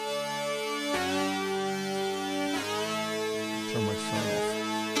Turn my phone off.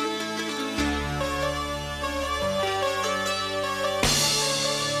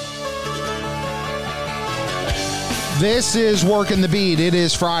 This is Working the Beat. It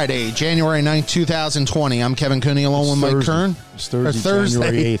is Friday, January 9th, 2020. I'm Kevin Cooney along with Mike Kern. It's Thursday,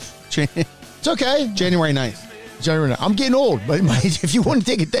 January 8th. It's okay. January 9th. January 9th. I'm getting old, but if you want to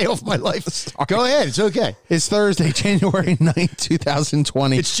take a day off my life, go ahead. It's okay. It's Thursday, January 9th,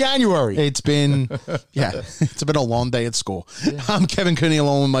 2020. It's January. It's been a long day at school. Yeah. I'm Kevin Cooney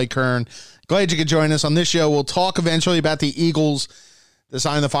along with Mike Kern. Glad you could join us on this show. We'll talk eventually about the Eagles. The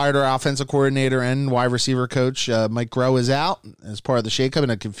sign the fired our offensive coordinator and wide receiver coach. Mike Groh is out as part of the shakeup in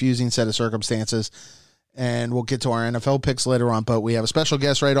a confusing set of circumstances. And we'll get to our NFL picks later on. But we have a special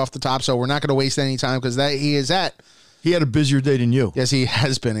guest right off the top, so we're not going to waste any time because he had a busier day than you. Yes, he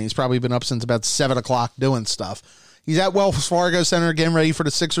has been. He's probably been up since about 7 o'clock doing stuff. He's at Wells Fargo Center getting ready for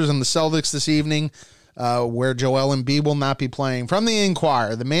the Sixers and the Celtics this evening, where Joel Embiid will not be playing. From the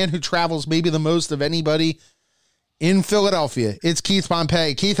Inquirer, the man who travels maybe the most of anybody in Philadelphia, it's Keith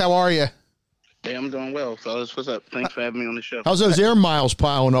Pompey. Keith, how are you? Hey, I'm doing well, fellas. What's up? Thanks for having me on the show. How's those air miles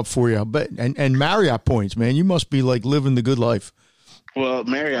piling up for you? And Marriott points, man. You must be like living the good life. Well,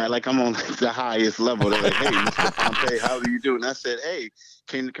 Marriott, like I'm on the highest level. They're like, hey, Mr. Pompey, how do you do? And I said, hey,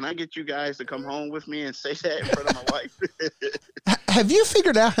 can I get you guys to come home with me and say that in front of my wife? Have you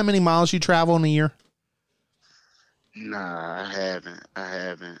figured out how many miles you travel in a year? Nah, I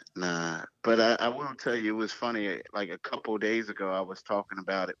haven't. Nah. But I will tell you, it was funny. Like a couple of days ago, I was talking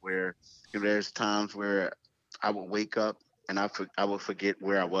about it where there's times where I would wake up and I would forget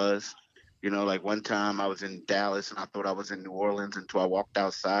where I was. You know, like one time I was in Dallas and I thought I was in New Orleans until I walked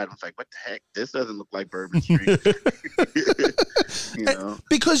outside and was like, what the heck? This doesn't look like Bourbon Street. You know?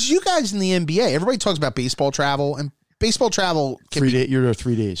 Because you guys in the NBA, everybody talks about baseball travel, and baseball travel can you're there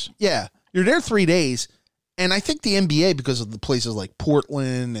 3 days. Yeah. You're there 3 days. And I think the NBA, because of the places like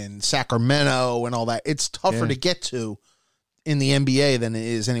Portland and Sacramento and all that, it's tougher to get to in the NBA than it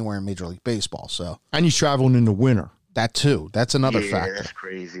is anywhere in Major League Baseball. So, and he's traveling in the winter. That too. That's another factor. That's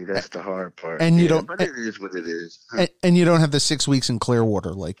crazy. That's the hard part. And you don't. But it is what it is. And you don't have the 6 weeks in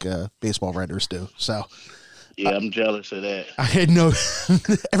Clearwater like baseball writers do. So. Yeah, I'm jealous of that. I had no.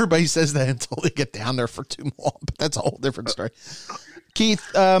 Everybody says that until they get down there for too long, but that's a whole different story. Keith,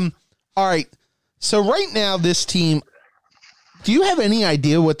 all right. So right now, this team, do you have any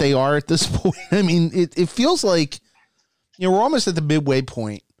idea what they are at this point? I mean, it feels like, we're almost at the midway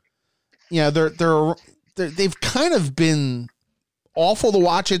point. They've kind of been awful to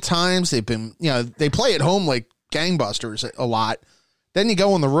watch at times. They've been, they play at home like gangbusters a lot. Then you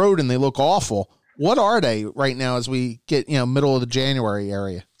go on the road and they look awful. What are they right now as we get, middle of the January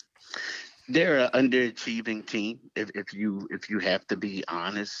area? They're an underachieving team. If you have to be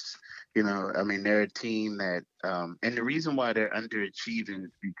honest. They're a team that, and the reason why they're underachieving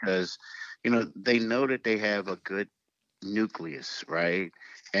is because, they know that they have a good nucleus, right?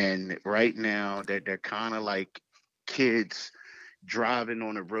 And right now they're kind of like kids driving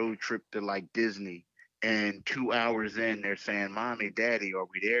on a road trip to like Disney, and 2 hours in they're saying, Mommy, Daddy, are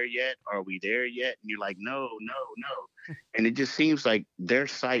we there yet? Are we there yet? And you're like, no. And it just seems like their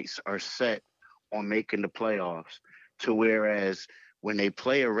sights are set on making the playoffs, to whereas when they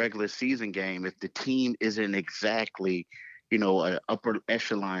play a regular season game, if the team isn't exactly, an upper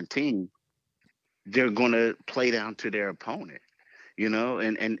echelon team, they're going to play down to their opponent,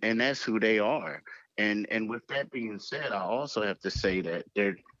 and that's who they are. And with that being said, I also have to say that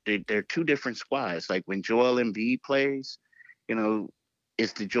they're two different squads. Like when Joel Embiid plays,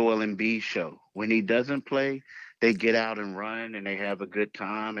 it's the Joel Embiid show. When he doesn't play, they get out and run and they have a good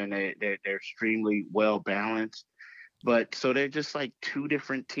time, and they're extremely well balanced. But so they're just like two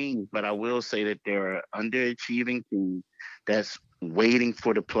different teams. But I will say that they're an underachieving team that's waiting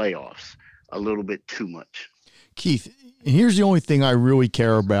for the playoffs a little bit too much. Keith, here's the only thing I really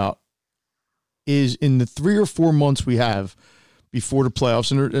care about is in the 3 or 4 months we have before the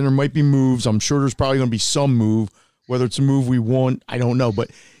playoffs, and there might be moves. I'm sure there's probably going to be some move, whether it's a move we want, I don't know. But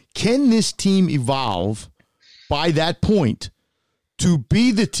can this team evolve by that point to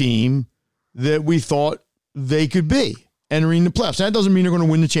be the team that we thought they could be entering the playoffs? That doesn't mean they're going to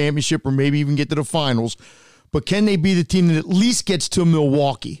win the championship or maybe even get to the finals, but can they be the team that at least gets to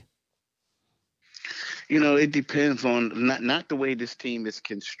Milwaukee? It depends on not the way this team is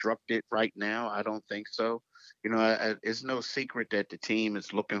constructed right now. I don't think so. It's no secret that the team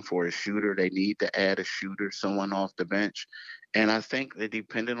is looking for a shooter. They need to add a shooter, someone off the bench. And I think that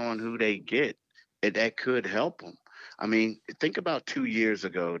depending on who they get, that could help them. I mean, think about 2 years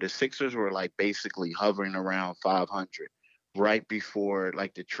ago, the Sixers were like basically hovering around 500 right before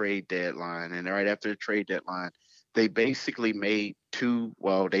like the trade deadline. And right after the trade deadline, they basically made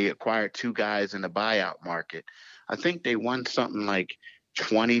they acquired two guys in the buyout market. I think they won something like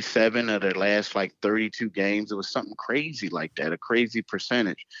 27 of their last like 32 games. It was something crazy like that, a crazy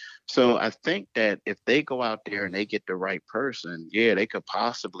percentage. So I think that if they go out there and they get the right person, yeah, they could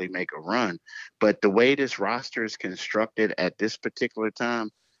possibly make a run. But the way this roster is constructed at this particular time,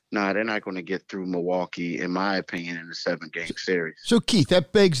 no, they're not going to get through Milwaukee, in my opinion, in a 7-game series. So, Keith,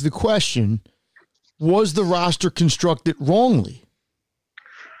 that begs the question, was the roster constructed wrongly?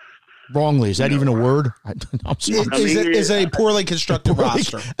 Wrongly, is that even a word? I'm sorry. Is it a poorly constructed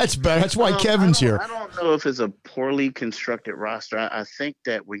roster? That's better. That's why Kevin's here. I don't know if it's a poorly constructed roster. I think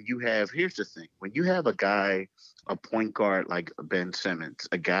that here's the thing. When you have a guy, a point guard like Ben Simmons,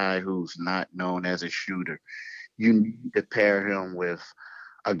 a guy who's not known as a shooter, you need to pair him with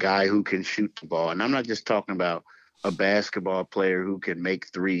a guy who can shoot the ball. And I'm not just talking about a basketball player who can make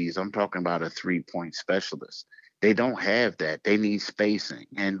threes. I'm talking about a 3-point specialist. They don't have that. They need spacing.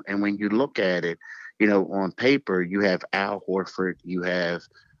 And when you look at it, on paper, you have Al Horford, you have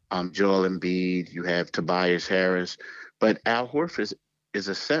Joel Embiid, you have Tobias Harris, but Al Horford is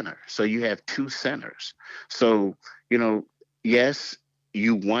a center. So you have two centers. So, yes,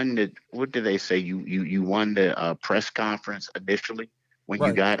 you won what did they say? You won the press conference initially when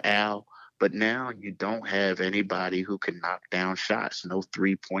you got Al. But now you don't have anybody who can knock down shots, no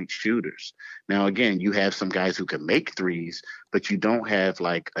 3-point shooters. Now, again, you have some guys who can make threes, but you don't have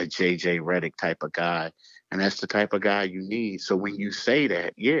like a JJ Redick type of guy. And that's the type of guy you need. So when you say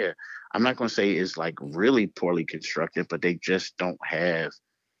that, yeah, I'm not going to say it's like really poorly constructed, but they just don't have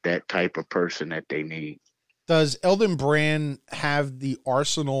that type of person that they need. Does Elton Brand have the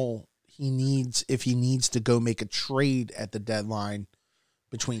arsenal he needs if he needs to go make a trade at the deadline?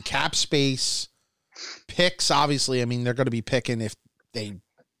 Between cap space, picks, obviously, I mean, they're going to be picking if they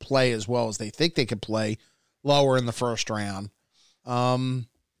play as well as they think they could play lower in the first round.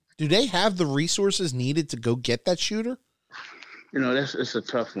 Do they have the resources needed to go get that shooter? It's a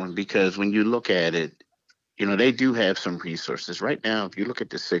tough one because when you look at it, they do have some resources. Right now, if you look at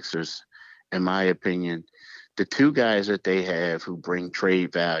the Sixers, in my opinion, the two guys that they have who bring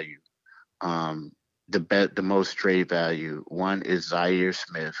trade value, the most trade value, one is Zaire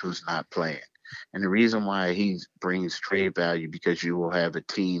Smith, who's not playing. And the reason why he brings trade value, because you will have a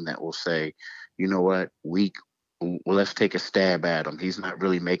team that will say, you know what, let's take a stab at him. He's not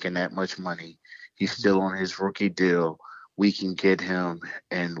really making that much money. He's still on his rookie deal. We can get him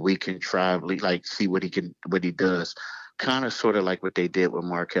and we can try, like, see what he does. Kind of sort of like what they did with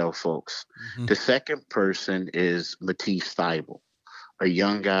Markelle Fultz. Mm-hmm. The second person is Matisse Thybulle, a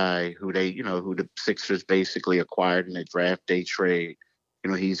young guy who who the Sixers basically acquired in a draft day trade.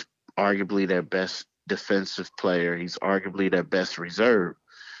 He's arguably their best defensive player. He's arguably their best reserve.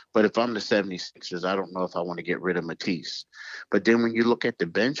 But if I'm the 76ers, I don't know if I want to get rid of Matisse. But then when you look at the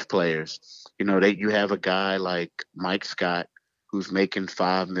bench players, you have a guy like Mike Scott who's making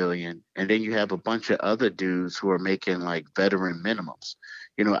 $5 million, and then you have a bunch of other dudes who are making like veteran minimums.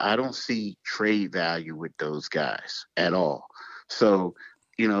 I don't see trade value with those guys at all. So,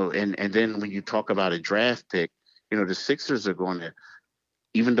 and then when you talk about a draft pick, the Sixers are going to,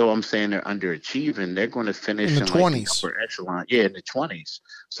 even though I'm saying they're underachieving, they're going to finish in the 20s. Like the upper echelon. Yeah, in the 20s.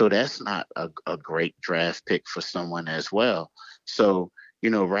 So that's not a great draft pick for someone as well. So,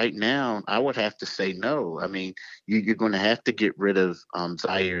 right now, I would have to say no. I mean, you're going to have to get rid of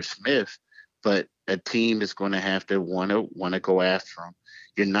Zaire Smith, but a team is going to have to want to go after him.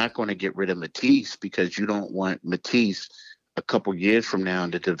 You're not going to get rid of Matisse because you don't want Matisse a couple years from now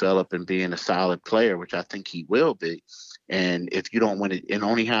to develop and being a solid player, which I think he will be. And if you don't win it, and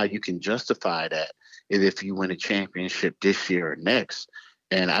only how you can justify that is if you win a championship this year or next.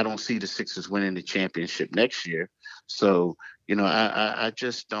 And I don't see the Sixers winning the championship next year. So, I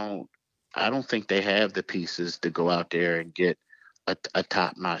just don't think they have the pieces to go out there and get a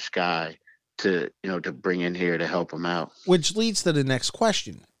top-notch guy to bring in here to help them out. Which leads to the next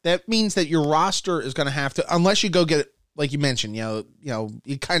question. That means that your roster is going to have to, unless you go get it, like you mentioned,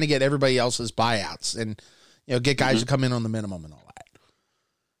 you kind of get everybody else's buyouts and, get guys to come in on the minimum and all that.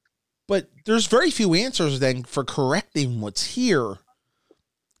 But there's very few answers then for correcting what's here.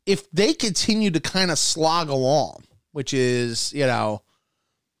 If they continue to kind of slog along, which is,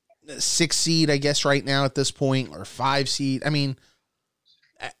 6 seed, I guess, right now at this point, or 5 seed. I mean,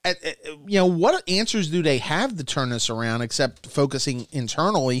 what answers do they have to turn this around except focusing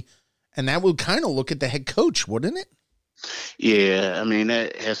internally? And that would kind of look at the head coach, wouldn't it? Yeah, I mean,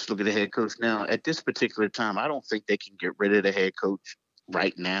 that has to look at the head coach. Now, at this particular time, I don't think they can get rid of the head coach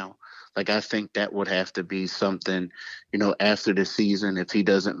right now. Like, I think that would have to be something, after the season, if he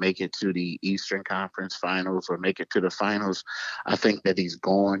doesn't make it to the Eastern Conference Finals or make it to the finals, I think that he's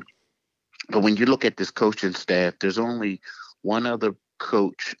gone. But when you look at this coaching staff, there's only one other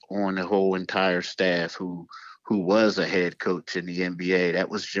coach on the whole entire staff who was a head coach in the NBA. That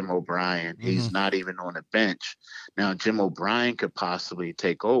was Jim O'Brien. Mm-hmm. He's not even on the bench. Now, Jim O'Brien could possibly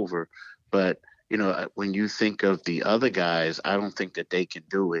take over, but when you think of the other guys, I don't think that they can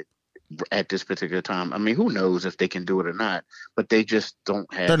do it at this particular time. I mean, who knows if they can do it or not, but they just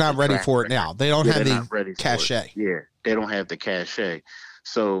don't have. They're not ready for it now. They don't have the cachet. Yeah, they don't have the cachet.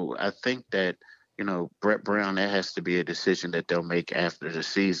 So I think that, Brett Brown, that has to be a decision that they'll make after the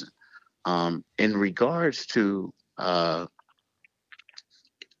season. In regards to,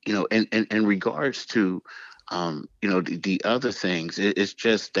 in regards to, the other things, it's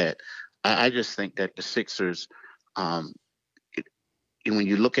just that I just think that the Sixers, when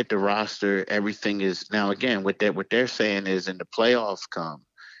you look at the roster, everything is now again what they're saying is in the playoffs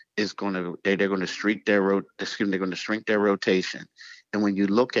they're going to shrink their rotation. And when you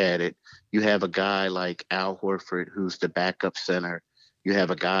look at it, you have a guy like Al Horford, who's the backup center. You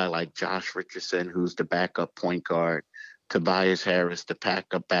have a guy like Josh Richardson, who's the backup point guard. Tobias Harris, the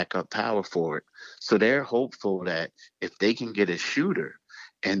backup power forward. So they're hopeful that if they can get a shooter,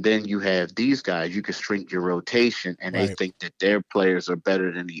 and then you have these guys, you can shrink your rotation, and They think that their players are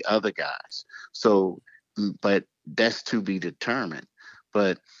better than the other guys. So, but that's to be determined.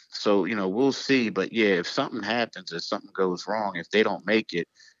 But so, we'll see. But yeah, if something happens, if something goes wrong, if they don't make it,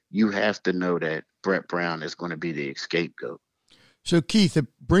 you have to know that Brett Brown is going to be the scapegoat. So, Keith, it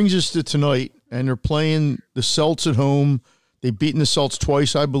brings us to tonight, and they're playing the Celts at home. They've beaten the Celts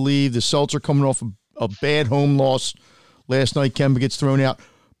twice, I believe. The Celts are coming off a bad home loss last night. Kemba gets thrown out.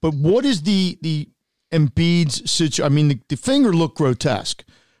 But what is the Embiid's situation? I mean, the finger looked grotesque,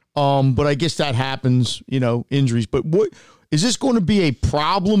 but I guess that happens, injuries. But what is this going to be a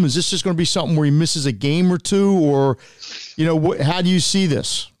problem? Is this just going to be something where he misses a game or two, or, how do you see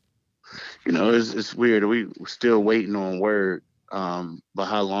this? It's weird. We're still waiting on word, but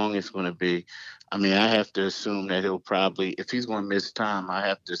how long it's going to be. I mean, I have to assume that he'll probably, if he's going to miss time, I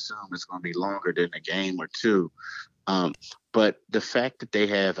have to assume it's going to be longer than a game or two. But the fact that they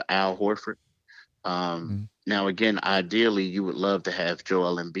have Al Horford, now again, ideally you would love to have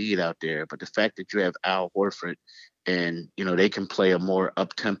Joel Embiid out there, but the fact that you have Al Horford and, they can play a more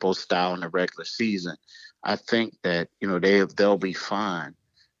up-tempo style in the regular season, I think that, they'll be fine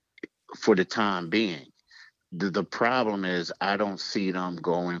for the time being. The problem is I don't see them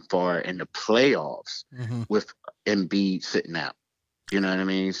going far in the playoffs with Embiid sitting out. You know what I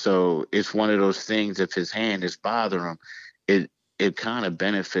mean? So it's one of those things, if his hand is bothering him, it kind of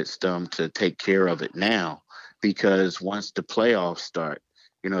benefits them to take care of it now, because once the playoffs start,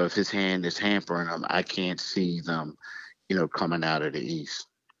 if his hand is hampering him, I can't see them, coming out of the East.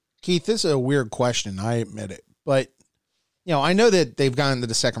 Keith, this is a weird question. I admit it. But, I know that they've gotten to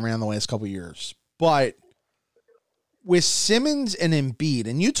the second round the last couple of years, but with Simmons and Embiid,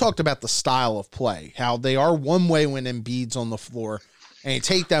 and you talked about the style of play, how they are one way when Embiid's on the floor, and you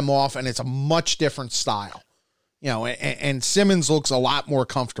take them off, and it's a much different style. And Simmons looks a lot more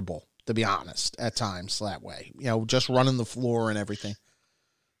comfortable, to be honest, at times that way, just running the floor and everything.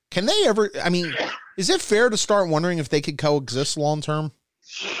 Can they ever, is it fair to start wondering if they could coexist long term?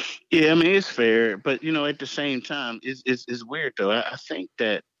 Yeah, it's fair, but at the same time, it's weird though. I think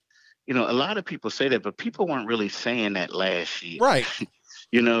that, a lot of people say that, but people weren't really saying that last year. Right.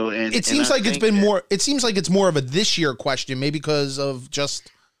 And it seems like it's been more, it seems like it's more of a this year question, maybe because of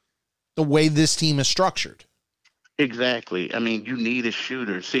just the way this team is structured. Exactly. You need a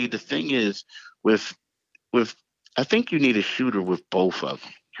shooter. See, the thing is with I think you need a shooter with both of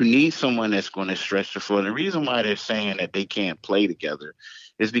them. You need someone that's going to stretch the floor. And the reason why they're saying that they can't play together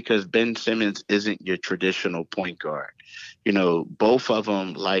is because Ben Simmons isn't your traditional point guard. Both of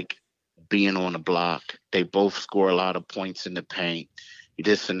them like being on the block. They both score a lot of points in the paint,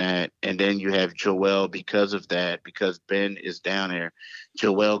 this and that. And then you have Joel because of that, because Ben is down there.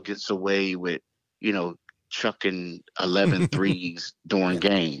 Joel gets away with, chucking 11 threes during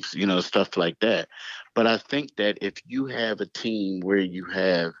games, stuff like that. But I think that if you have a team where you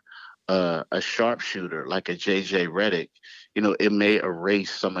have a sharpshooter like a JJ Redick, it may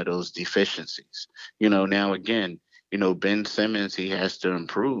erase some of those deficiencies. Now again, Ben Simmons, he has to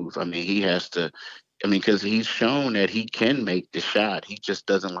improve. He has to, because he's shown that he can make the shot. He just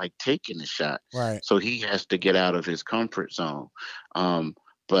doesn't like taking the shot. Right. So he has to get out of his comfort zone.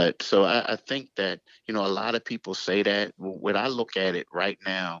 But so I think that, a lot of people say that. When I look at it right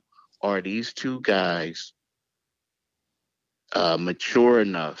now, are these two guys mature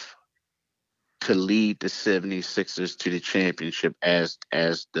enough to lead the 76ers to the championship as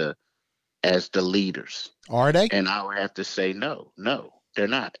the leaders. Are they? And I would have to say no, they're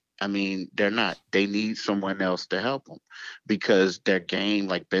not. I mean, they're not. They need someone else to help them because their game,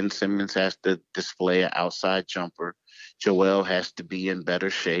 like Ben Simmons has to display an outside jumper. Joel has to be in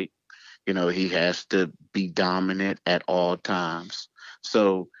better shape. You know, he has to be dominant at all times.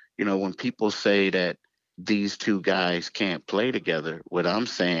 So, you know, when people say that these two guys can't play together, what I'm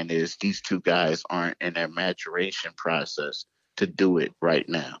saying is these two guys aren't in their maturation process to do it right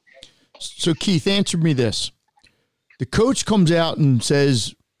now. So, Keith, answer me this. The coach comes out and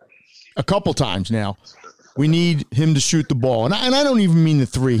says a couple times now, we need him to shoot the ball. And I don't even mean the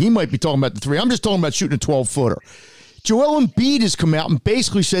three. He might be talking about the three. I'm just talking about shooting a 12-footer. Joel Embiid has come out and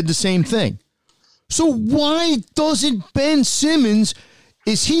basically said the same thing. So why doesn't Ben Simmons,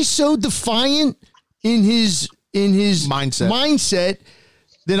 is he so defiant in his mindset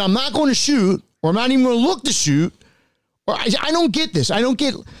that I'm not going to shoot, or I'm not even going to look to shoot? Or I don't get this. I don't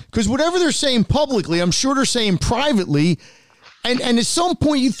get, because whatever they're saying publicly, I'm sure they're saying privately. And at some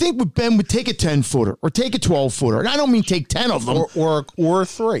point, you think Ben would take a 10-footer or take a 12-footer. And I don't mean take 10 of them. Or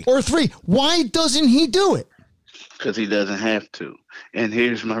three. Or three. Why doesn't he do it? Because he doesn't have to. And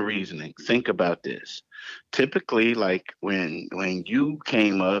here's my reasoning. Think about this. Typically, like when you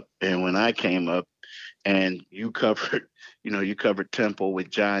came up and when I came up and you covered Temple with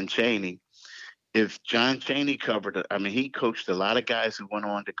John Chaney, if John Chaney covered, he coached a lot of guys who went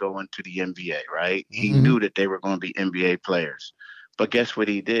on to go into the NBA, right? He knew that they were going to be NBA players. But guess what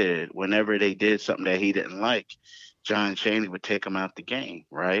he did? Whenever they did something that he didn't like, John Chaney would take them out the game,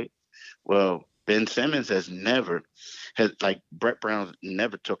 right? Well, Ben Simmons Brett Brown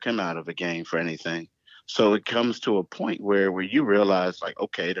never took him out of a game for anything. So it comes to a point where you realize, like,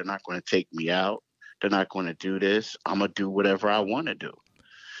 okay, they're not going to take me out. They're not going to do this. I'm going to do whatever I want to do.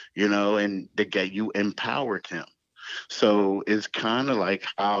 You know, and you empowered him. So it's kind of like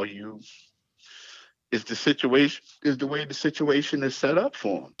the way the situation is set up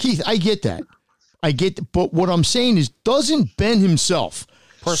for him. Keith, I get that. But what I'm saying is, doesn't Ben himself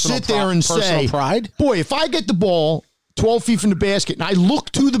sit there and say, pride? Boy, if I get the ball 12 feet from the basket and I look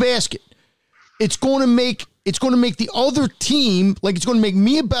to the basket, it's going to make the other team, like it's going to make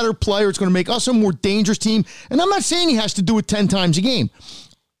me a better player. It's going to make us a more dangerous team. And I'm not saying he has to do it 10 times a game.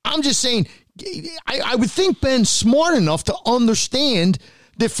 I'm just saying, I would think Ben's smart enough to understand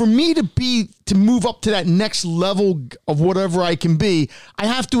that for me to move up to that next level of whatever I can be, I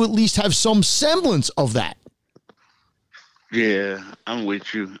have to at least have some semblance of that. Yeah, I'm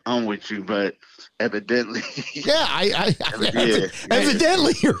with you, but evidently. Yeah,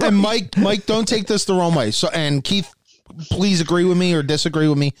 evidently. You're right. And Mike, don't take this the wrong way. So, and Keith, please agree with me or disagree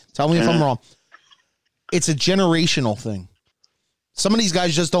with me. Tell me if I'm wrong. It's a generational thing. Some of these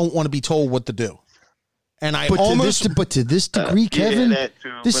guys just don't want to be told what to do. And to this degree, Kevin, that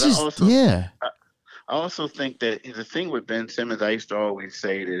too, this is, I also think that the thing with Ben Simmons, I used to always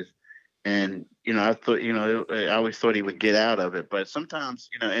say this, and, I thought, I always thought he would get out of it. But sometimes,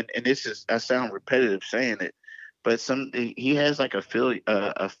 and this is, I sound repetitive saying it, but he has like a fear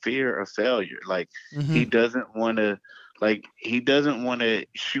of failure. Like he doesn't want to,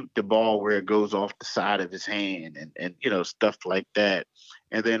 shoot the ball where it goes off the side of his hand and stuff like that.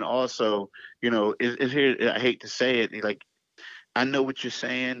 And then also, it's here, I hate to say it, like, I know what you're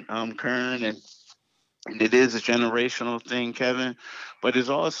saying, Kern, and it is a generational thing, Kevin, but it's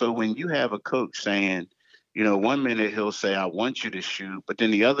also when you have a coach saying, 1 minute he'll say, I want you to shoot, but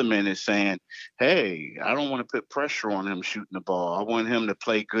then the other minute saying, hey, I don't want to put pressure on him shooting the ball. I want him to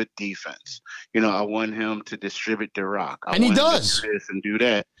play good defense. I want him to distribute the rock. And he does. Do this and do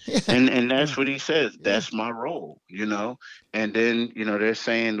that. Yeah. And that's what he says. That's my role, And then, they're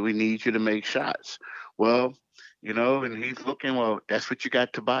saying we need you to make shots. Well, and he's looking, well, that's what you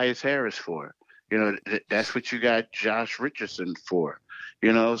got Tobias Harris for. That's what you got Josh Richardson for,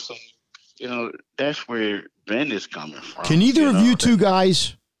 so that's where Ben is coming from. Can either of you two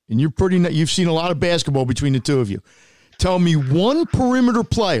guys, and you've seen a lot of basketball between the two of you, tell me one perimeter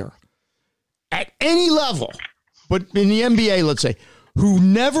player at any level, but in the NBA, let's say, who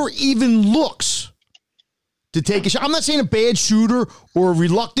never even looks to take a shot? I'm not saying a bad shooter or a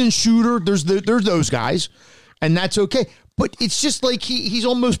reluctant shooter. There's those guys, and that's okay. But it's just like he's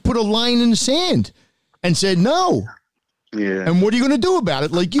almost put a line in the sand and said no. Yeah. And what are you going to do about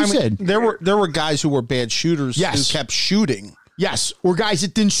it? Like you said, there were guys who were bad shooters who kept shooting. Yes, or guys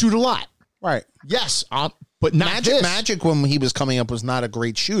that didn't shoot a lot. Right. Yes, but not Magic when he was coming up was not a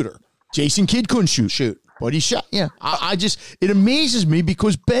great shooter. Jason Kidd couldn't shoot, but he shot. Yeah, it amazes me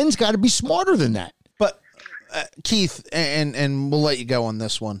because Ben's got to be smarter than that. But Keith, and we'll let you go on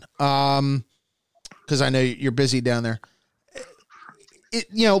this one. because I know you're busy down there.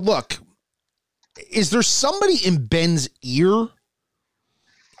 Look, is there somebody in Ben's ear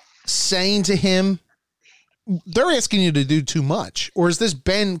saying to him, they're asking you to do too much? Or is this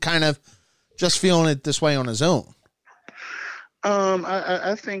Ben kind of just feeling it this way on his own?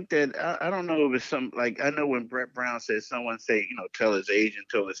 I think that I don't know if it's some, like, I know when Brett Brown said, someone say, tell his agent,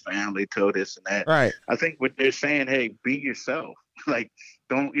 tell his family, tell this and that. Right. I think what they're saying, hey, be yourself. Like,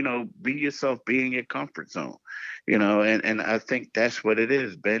 don't, be yourself, be in your comfort zone, and I think that's what it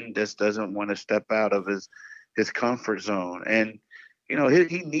is. Ben just doesn't want to step out of his comfort zone. And,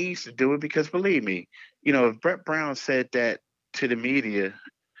 he needs to do it because, believe me, if Brett Brown said that to the media,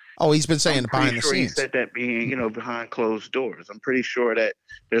 oh, he's been saying behind the scenes. He said that being, behind closed doors. I'm pretty sure that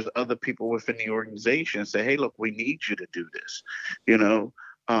there's other people within the organization say, hey, look, we need you to do this,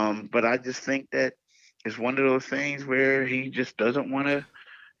 But I just think that it's one of those things where he just doesn't want to,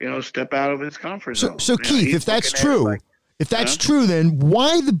 step out of his comfort zone. So Keith, if that's true, true, then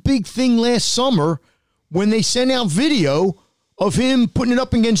why the big thing last summer when they sent out video of him putting it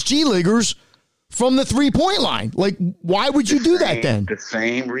up against G-Leaguers from the 3-point line? Like, why would you do that then? The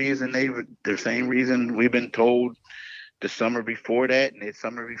same reason we've been told the summer before that and the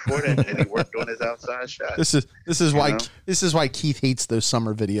summer before that, and he worked on his outside shot. This is why Keith hates those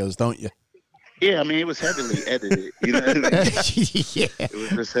summer videos, don't you? Yeah, I mean, it was heavily edited. You know what I mean? Yeah. It was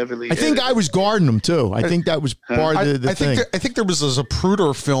just heavily I think edited. I was guarding him, too. I think that was part of the thing. I think there was a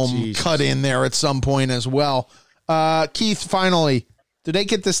Zapruder film cut in there at some point as well. Keith, finally, did they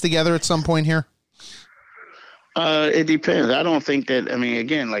get this together at some point here? It depends. I don't think that, I mean,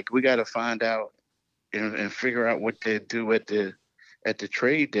 again, like, we got to find out and figure out what they do at the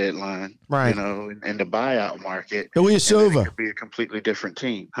trade deadline, right? And the buyout market. Ilyasova could be a completely different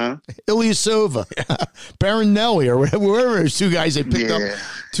team, huh? Ilyasova, Barinelli, or whoever those two guys they picked up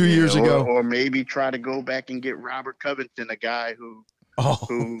 2 years ago. Or maybe try to go back and get Robert Covington, a guy who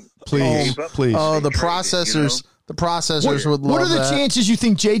please. Oh, the processors, the processors would love What are the chances you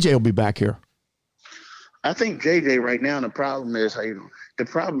think JJ will be back here? I think JJ right now. The problem is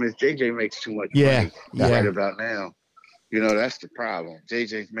JJ makes too much money right about now. That's the problem.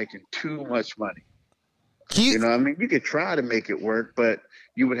 JJ's making too much money. I mean, you could try to make it work, but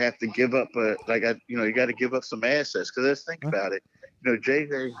you would have to give up you got to give up some assets. Because let's think about it.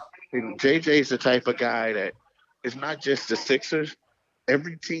 JJ's the type of guy that it's not just the Sixers.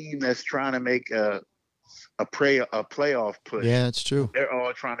 Every team that's trying to make a playoff push. Yeah, that's true. They're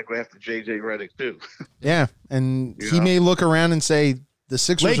all trying to go after JJ Redick too. Yeah, and he may look around and say the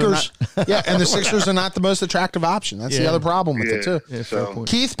Sixers Lakers. are not. And the Sixers are not the most attractive option. That's the other problem with it too. Yeah, so,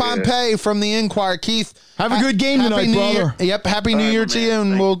 Keith Pompey from the Inquirer. Keith, have a good game tonight, brother. Yep, happy New Year to you,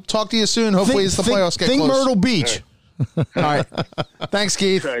 and we'll talk to you soon. Hopefully, as the playoffs get close. Myrtle Beach. All right. Thanks,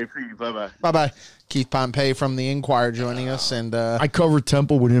 Keith. Bye-bye. Bye-bye. Keith Pompey from the Inquirer joining us, and I covered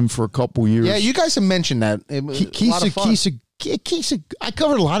Temple with him for a couple years. Yeah, you guys have mentioned that. I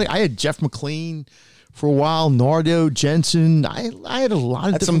covered a lot. I had Jeff McLean for a while, Nardo, Jensen. I had a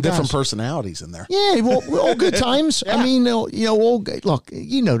lot of different personalities in there. Yeah, well, all good times. Yeah. I mean, look,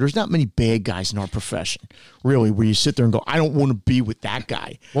 there's not many bad guys in our profession, really, where you sit there and go, I don't want to be with that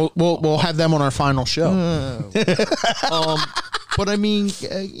guy. We'll have them on our final show. But I mean,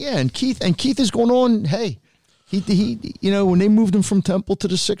 and Keith is going on. Hey, he when they moved him from Temple to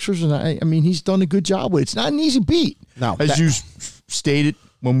the Sixers, and I mean, he's done a good job with it. It's not an easy beat. No, as you stated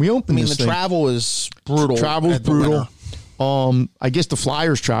when we opened. I mean, the travel is brutal. Travel is brutal. I guess the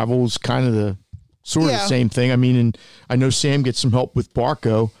Flyers travel is kind of the the same thing. I mean, and I know Sam gets some help with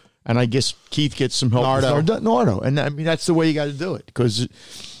Barco, and I guess Keith gets some help with Nardo. And I mean, that's the way you got to do it because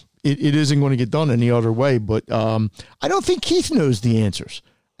it isn't going to get done any other way. But I don't think Keith knows the answers,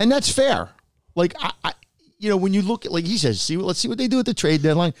 and that's fair. Like I when you look at, like he says, let's see what they do at the trade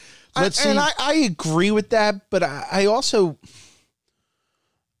deadline. And I agree with that, but I also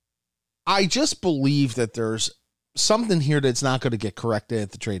just believe that there's something here that's not going to get corrected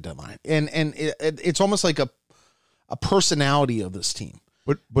at the trade deadline, and it's almost like a personality of this team.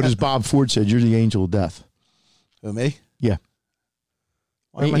 But as Bob Ford said, you're the angel of death. Who, me? Yeah.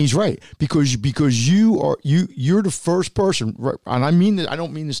 He's right because you're the first person, and I mean that, I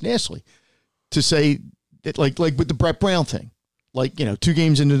don't mean this nastily, to say that like with the Brett Brown thing, 2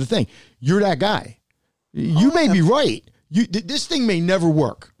 games into the thing, you're that guy. You may be right. This thing may never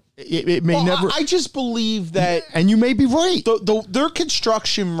work. It may never. I just believe that, and you may be right. Their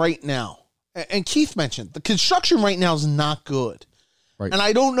construction right now, and Keith mentioned the construction right now is not good, right? And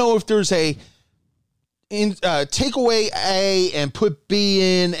I don't know if there's take away A and put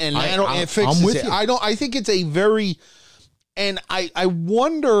B in, and it fixes it. I think it's a very, and I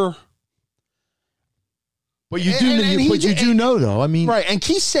wonder. But you do know, though. I mean, right. And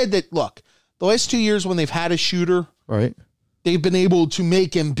Keith said that, look, the last 2 years when they've had a shooter, right, they've been able to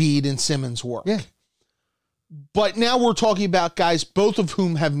make Embiid and Simmons work. Yeah. But now we're talking about guys, both of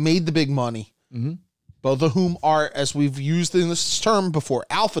whom have made the big money, both of whom are, as we've used in this term before,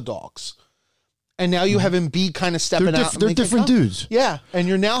 alpha dogs. And now you have Embiid kind of stepping out. They're different dudes. Yeah, and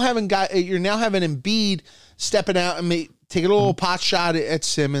you're now having Embiid stepping out and taking a little pot shot at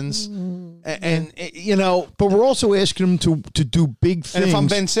Simmons, and you know. But we're also asking him to do big things. And if I'm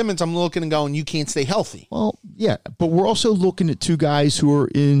Ben Simmons, I'm looking and going, you can't stay healthy. Well, yeah, but we're also looking at two guys who are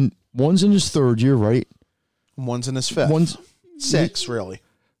one's in his third year, right? One's in his fifth. One's six, really.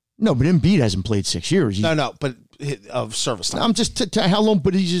 No, but Embiid hasn't played 6 years. No, but of service time. I'm just how long?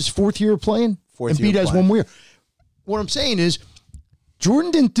 But he's his fourth year of playing. Embiid has 1 more year. What I'm saying is,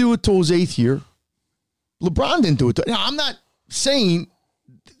 Jordan didn't do it till his 8th year. LeBron didn't do it. Now, I'm not saying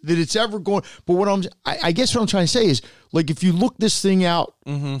that it's ever going, but I guess what I'm trying to say is, like, if you look this thing out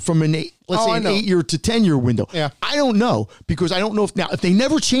from an 8-year to 10-year window, I don't know, because I don't know if they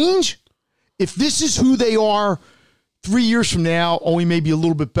never change, if this is who they are 3 years from now, only maybe a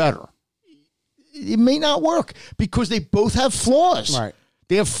little bit better, it may not work because they both have flaws. Right.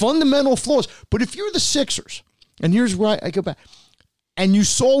 They have fundamental flaws. But if you're the Sixers, and here's where I go back, and you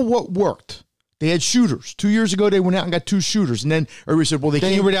saw what worked. They had shooters. 2 years ago, they went out and got 2 shooters. And then everybody said, well, they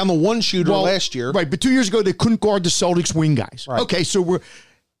can't. You were down to 1 shooter last year. Right, but 2 years ago, they couldn't guard the Celtics wing guys. Right. Okay,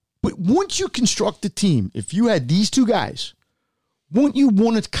 but once you construct a team, if you had these 2 guys, wouldn't you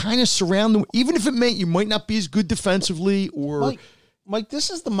want to kind of surround them, even if it meant you might not be as good defensively or... Mike, this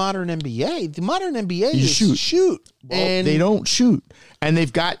is the modern NBA. The modern NBA is shoot. Well, and they don't shoot. And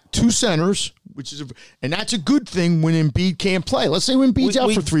they've got 2 centers, and that's a good thing when Embiid can't play. Let's say when Embiid's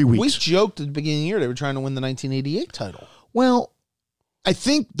out for 3 weeks. We joked at the beginning of the year they were trying to win the 1988 title. Well, I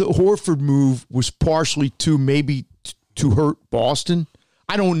think the Horford move was partially to hurt Boston.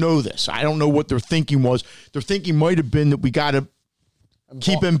 I don't know this. I don't know what their thinking was. Their thinking might have been that we got to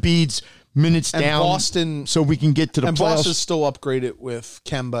keep Embiid's minutes down Boston, so we can get to the playoffs. And Boston's still upgraded with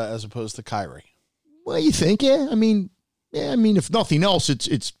Kemba as opposed to Kyrie. Well, you think, yeah. I mean, if nothing else,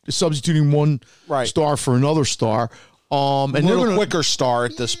 it's substituting one star for another star. And a little quicker star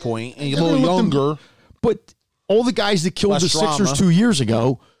at this point, and a little younger. But all the guys that killed the Sixers 2 years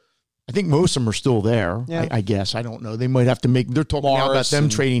ago, I think most of them are still there. Yeah. I guess. I don't know. They might have to they're talking now about them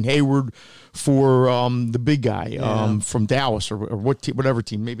trading Hayward for the big guy from Dallas or whatever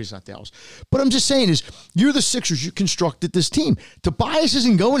team. Maybe it's not Dallas. But I'm just saying is, you're the Sixers. You constructed this team. Tobias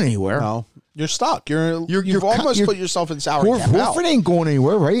isn't going anywhere. No. You're stuck. You've almost put yourself in salary cap. Horford ain't going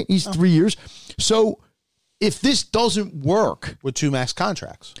anywhere, right? He's 3 years. So if this doesn't work. With 2 max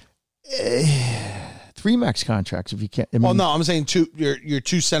contracts. 3 max contracts if you can't. Well, no, I'm saying your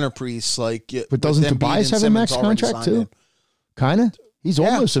 2 center priests. But doesn't Tobias have a max contract too? Kind of. He's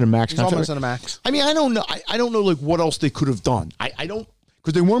almost in a max contract. Almost in a max. I mean, I don't know. I don't know like what else they could have done. I don't,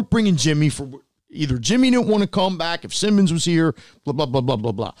 because they weren't bringing Jimmy for either. Jimmy didn't want to come back if Simmons was here. Blah blah blah blah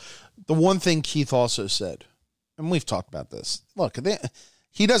blah blah. The one thing Keith also said, and we've talked about this. Look,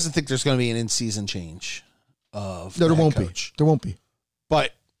 he doesn't think there's going to be an in-season change of there won't coach. be. There won't be.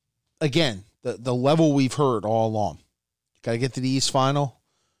 But again, the level we've heard all along. Got to get to the East Final.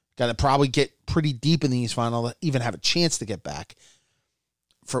 Got to probably get pretty deep in the East Final to even have a chance to get back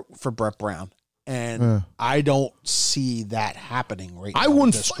for Brett Brown. And I don't see that happening right now. I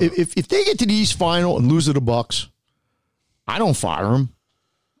wouldn't. If they get to the East Final and lose to the Bucks, I don't fire him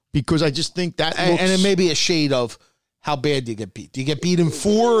because I just think that and it may be a shade of how bad do you get beat? Do you get beat in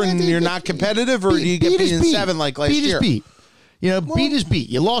 4 and you're not competitive, or do you get beat in 7 like last year? Beat. Beat is beat.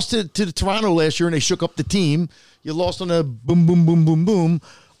 You lost to the Toronto last year and they shook up the team. You lost on a boom, boom, boom, boom, boom.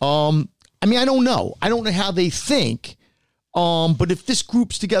 I mean, I don't know. I don't know how they think. But if this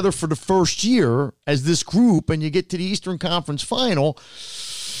group's together for the first year as this group and you get to the Eastern Conference Final,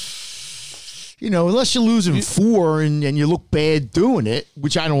 unless you lose in 4 and you look bad doing it,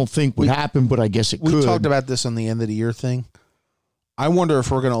 which I don't think would happen, but I guess it could. We talked about this on the end of the year thing. I wonder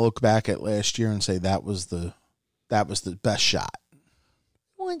if we're going to look back at last year and say that was the best shot.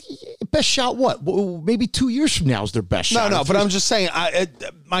 Well, best shot what? Well, maybe 2 years from now is their best shot. No, but I'm just saying, I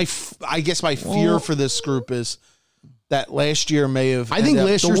guess my fear for this group is that last year may have. I think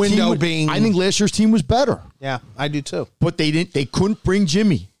last year's team was better. Yeah, I do too. But they didn't. They couldn't bring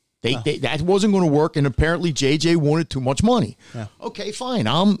Jimmy. That wasn't going to work, and apparently JJ wanted too much money. Yeah. Okay, fine.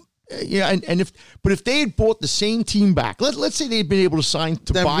 If they had bought the same team back, let's say they'd been able to sign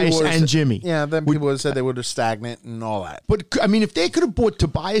Tobias and Jimmy. Yeah, then people would have said they would have stagnant and all that. But I mean, if they could have bought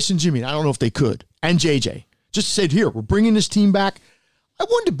Tobias and Jimmy, I don't know if they could, and JJ, just said, here, we're bringing this team back, I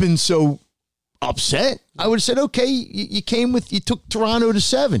wouldn't have been so upset. I would have said, okay, you took Toronto to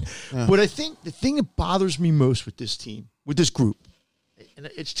 7. Yeah. But I think the thing that bothers me most with this team, with this group, and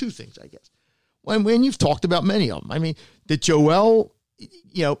it's two things, I guess. When you've talked about many of them, I mean, that Joel,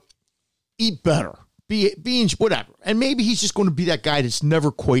 eat better, be in whatever. And maybe he's just going to be that guy that's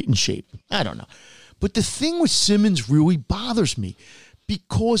never quite in shape. I don't know. But the thing with Simmons really bothers me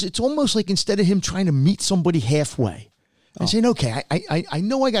because it's almost like instead of him trying to meet somebody halfway and saying, okay, I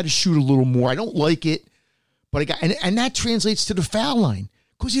know I got to shoot a little more. I don't like it, but and that translates to the foul line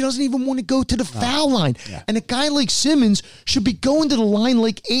because he doesn't even want to go to the foul line. Yeah. And a guy like Simmons should be going to the line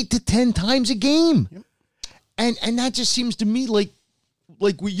like 8 to 10 times a game. Yep. And that just seems to me like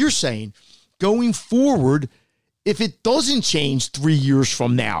what you're saying, going forward, if it doesn't change 3 years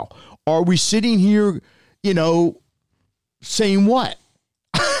from now, are we sitting here, saying what?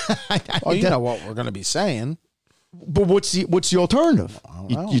 Well, you know what we're going to be saying. But what's the alternative?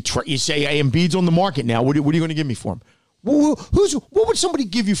 You say Embiid's on the market now. What are you going to give me for him? What would somebody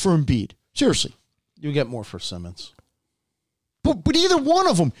give you for Embiid? Seriously, you get more for Simmons. But either one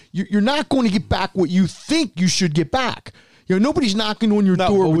of them, you're not going to get back what you think you should get back. Nobody's knocking on your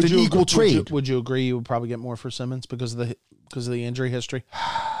door with an equal trade. Would you agree you would probably get more for Simmons because of the injury history?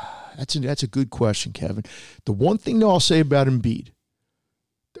 That's a good question, Kevin. The one thing that I'll say about Embiid,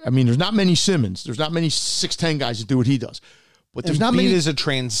 I mean, there's not many Simmons. There's not many 6'10" guys that do what he does. But there's not many. Embiid is a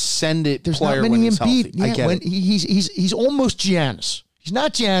transcendent there's player not many when he's Embiid. healthy. Yeah, I get it. He's almost Giannis. He's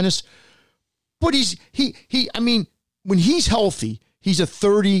not Giannis, but I mean, when he's healthy, he's a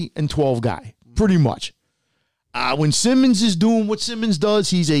 30 and 12 guy, pretty much. When Simmons is doing what Simmons does,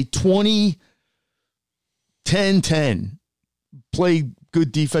 he's a 20, 10, 10. Play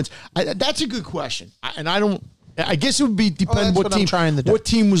good defense. That's a good question. I guess it would be depend what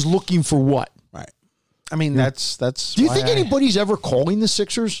team was looking for what. Right. I mean, that's. Do you think anybody's ever calling the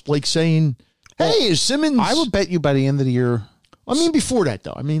Sixers, like saying, "Hey, is Simmons?" I would bet you by the end of the year. I mean, before that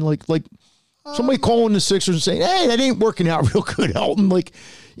though. I mean, like somebody calling the Sixers and saying, "Hey, that ain't working out real good, Elton."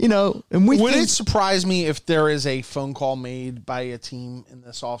 And would it surprise me if there is a phone call made by a team in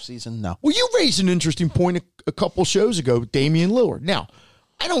this offseason? No. Well, you raised an interesting point a couple shows ago, Damian Lillard. Now,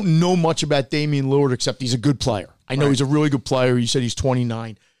 I don't know much about Damian Lillard except he's a good player. I know he's a really good player. You said he's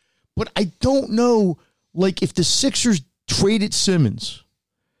 29. But I don't know, if the Sixers traded Simmons,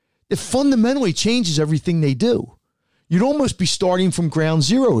 it fundamentally changes everything they do. You'd almost be starting from ground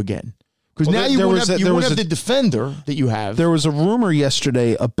zero again. Because now you won't have the defender that you have. There was a rumor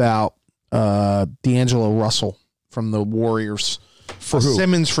yesterday about D'Angelo Russell from the Warriors. For who?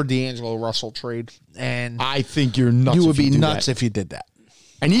 Simmons for D'Angelo Russell trade. And I think you're nuts. You would be nuts if you did that.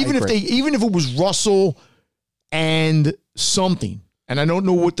 And even if it was Russell and something, and I don't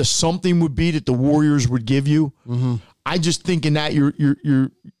know what the something would be that the Warriors would give you. Mm-hmm. I just think in that you're.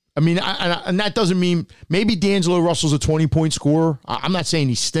 I mean, and that doesn't mean maybe D'Angelo Russell's a 20-point scorer. I'm not saying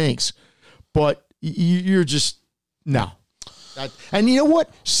he stinks, but you're just no. And you know what?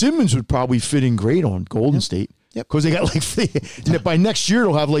 Simmons would probably fit in great on Golden State. Yep. Because they got by next year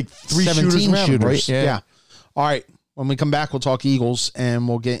they'll have 3 shooters around them, right? Yeah. All right. When we come back, we'll talk Eagles and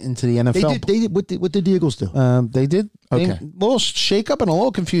we'll get into the NFL. They did. What did the Eagles do? They did. Okay. A little shake up and a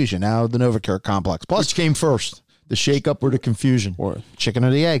little confusion out of the Novacare complex. Plus, which came first, the shake up or the confusion, or chicken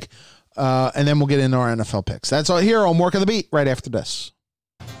or the egg? And then we'll get into our NFL picks. That's all here on Working the Beat right after this.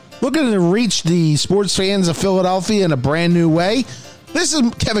 Looking to reach the sports fans of Philadelphia in a brand new way. This is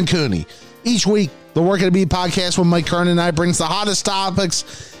Kevin Cooney. Each week, the Working the Beat podcast with Mike Kern and I brings the hottest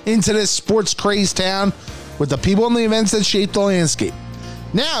topics into this sports crazed town with the people and the events that shape the landscape.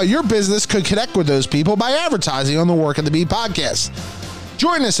 Now, your business could connect with those people by advertising on the Working the Beat podcast.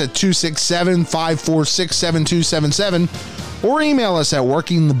 Join us at 267-546-7277 or email us at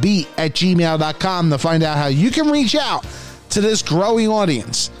workingthebeat@gmail.com to find out how you can reach out to this growing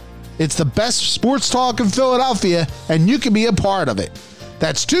audience. It's the best sports talk in Philadelphia, and you can be a part of it.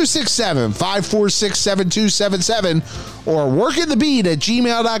 That's 267-546-7277 or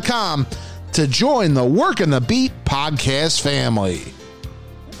workingthebeat@gmail.com to join the Working the Beat podcast family.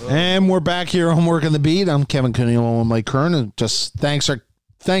 And we're back here on Working the Beat. I'm Kevin Cooney along with Mike Kern. And just thanks to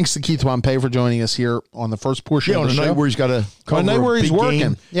Keith Pompey for joining us here on the first portion of the show. On a night where he's got to cover on a night where he's working.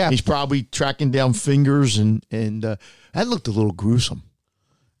 Game. Yeah. He's probably tracking down fingers, and that looked a little gruesome.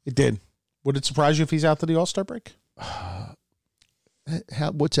 It did. Would it surprise you if he's out to the All-Star break?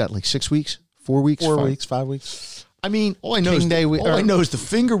 What's that, 6 weeks? 4 weeks? 4 weeks, 5 weeks. I mean, all I know is the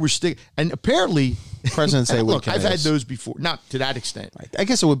finger was sticking. And apparently, President's Day look, I've had those before. Not to that extent. Right. I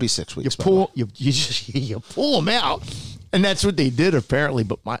guess it would be 6 weeks. You pull them out, and that's what they did apparently.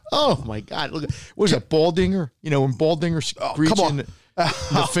 But oh my God, look, was it Baldinger? When Baldinger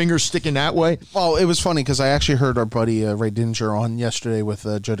The fingers sticking that way. Well, it was funny because I actually heard our buddy Ray Dinger on yesterday with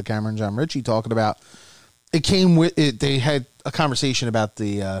Joe DeCamera and John Ritchie talking about it. Came with it. They had a conversation about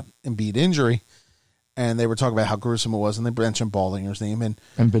the Embiid injury, and they were talking about how gruesome it was, and they mentioned Baldinger's name and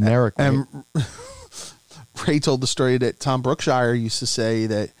Benerick. And Ray told the story that Tom Brookshire used to say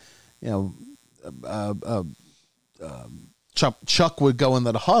that, Chuck would go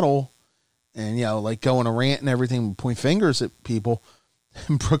into the huddle and, like go on a rant and everything, point fingers at people.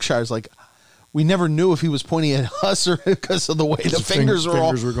 And Brookshire's like, we never knew if he was pointing at us or because of the way the fingers were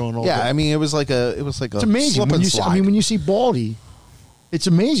going all. Yeah, I mean, it was like a it's amazing when you see, when you see Baldy, it's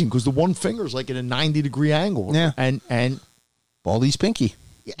amazing because the one finger is like at a 90-degree angle. Yeah, and Baldy's pinky,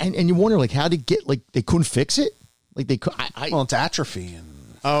 and you wonder like how to get they couldn't fix it, like they could. Well, it's atrophy and.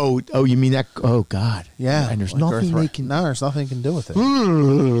 Oh, you mean that? Oh, God. Yeah. And there's nothing they can... No, there's nothing they can do with it.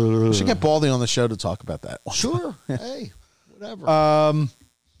 We should get Baldy on the show to talk about that. Sure. Hey, whatever.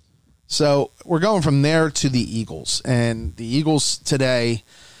 So we're going from there to the Eagles. And the Eagles today,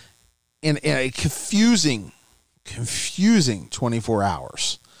 in a confusing 24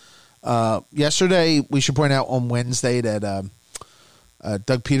 hours. Yesterday, we should point out on Wednesday that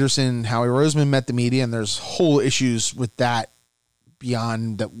Doug Peterson, Howie Roseman met the media, and there's whole issues with that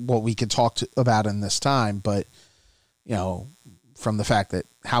beyond what we could talk about in this time. But, from the fact that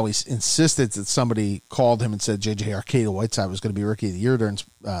Howie insisted that somebody called him and said J.J. Arcega-Whiteside was going to be Rookie of the Year during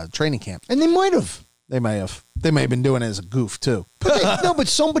training camp. And they might have. They may have been doing it as a goof, too. But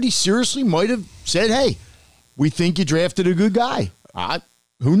somebody seriously might have said, hey, we think you drafted a good guy.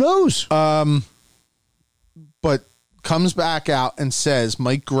 Who knows? But comes back out and says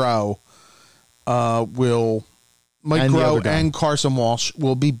Mike Groh and Carson Walsh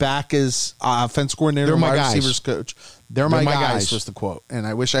will be back as offense coordinator and wide receivers coach. They're my guys was the quote. And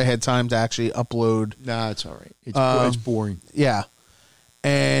I wish I had time to actually upload. Nah, it's all right. It's boring. Yeah.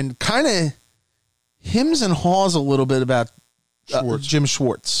 And kind of hems and haws a little bit about Jim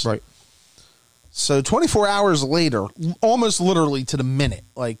Schwartz. Right. So 24 hours later, almost literally to the minute.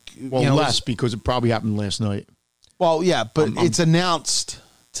 Less because it probably happened last night. Well, yeah, but it's announced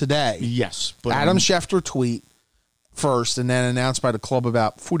today. Yes. But Adam Schefter tweet first and then announced by the club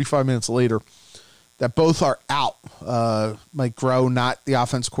about 45 minutes later that both are out. Mike Groh, not the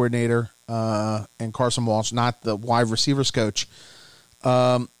offense coordinator, and Carson Walsh, not the wide receivers coach.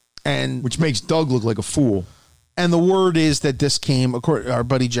 And which makes Doug look like a fool. And the word is that this came, our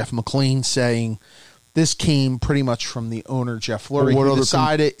buddy Jeff McLean saying this came pretty much from the owner, Jeff Lurie.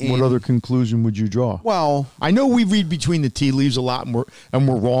 What other conclusion would you draw? Well, I know we read between the tea leaves a lot and we're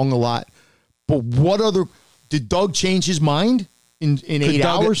wrong a lot, but what other... Did Doug change his mind in 8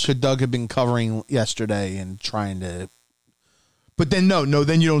 hours? Could Doug have been covering yesterday and trying to... But then,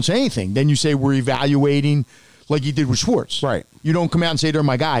 then you don't say anything. Then you say we're evaluating like you did with Schwartz. Right. You don't come out and say they're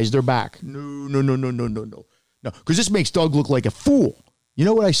my guys, they're back. No. Because this makes Doug look like a fool. You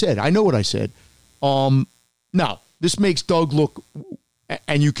know what I said? I know what I said. No, this makes Doug look...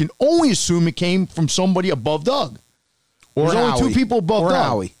 And you can only assume it came from somebody above Doug. There's only two people above Doug.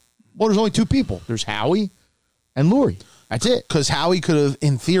 Howie. Well, there's only two people. There's Howie and Lurie. That's it. Because Howie could have,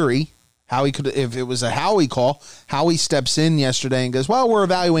 in theory, if it was a Howie call, Howie steps in yesterday and goes, well, we're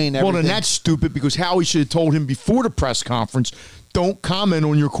evaluating everything. Well, then that's stupid because Howie should have told him before the press conference, don't comment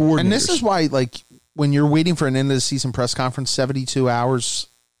on your coordinators. And this is why, when you're waiting for an end of the season press conference 72 hours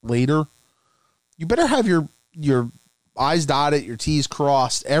later, you better have your I's dotted, your T's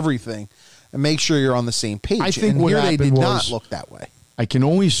crossed, everything, and make sure you're on the same page. I think and what here they did was, not look that way. I can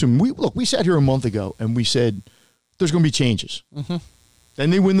only assume. We sat here a month ago and we said there's going to be changes. Mm-hmm. Then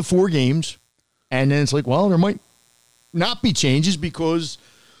they win the 4 games, and then it's like, well, there might not be changes because,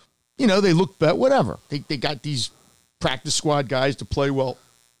 they look better, whatever. They got these practice squad guys to play well.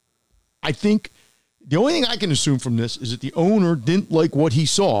 I think the only thing I can assume from this is that the owner didn't like what he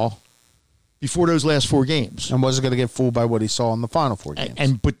saw before those last 4 games. And wasn't going to get fooled by what he saw in the final 4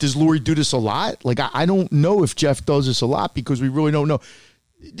 games. But does Lurie do this a lot? I don't know if Jeff does this a lot because we really don't know.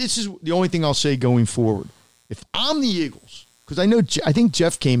 This is the only thing I'll say going forward. If I'm the Eagles, because I think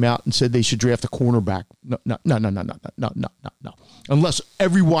Jeff came out and said they should draft a cornerback. No. Unless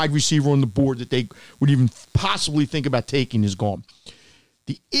every wide receiver on the board that they would even possibly think about taking is gone.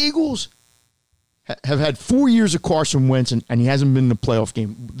 The Eagles have had 4 years of Carson Wentz, and he hasn't been in the playoff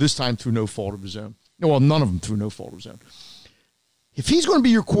game, this time through no fault of his own. Well, none of them through no fault of his own. If he's going to be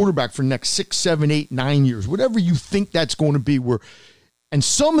your quarterback for the next 6, 7, 8, 9 years, whatever you think that's going to be, and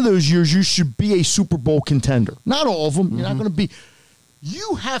some of those years you should be a Super Bowl contender. Not all of them. Mm-hmm. You're not going to be.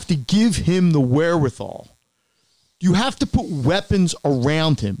 You have to give him the wherewithal. You have to put weapons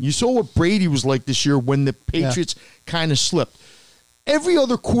around him. You saw what Brady was like this year when the Patriots kind of slipped. Every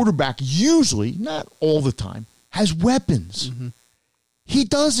other quarterback, usually, not all the time, has weapons. Mm-hmm. He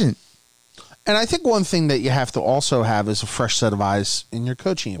doesn't. And I think one thing that you have to also have is a fresh set of eyes in your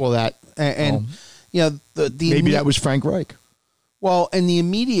coaching. Well, that you know, the maybe that was Frank Reich. Well, and the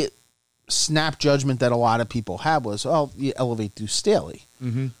immediate snap judgment that a lot of people had was, you elevate Deuce Staley,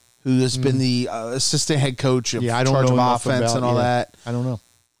 who has been the assistant head coach of charge of offense and all that. I don't know.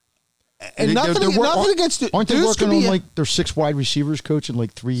 And nothing against aren't they Deuce working on like their 6 wide receivers coach in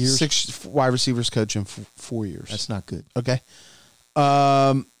like 3 years? 6 wide receivers coach in 4 years. That's not good. Okay.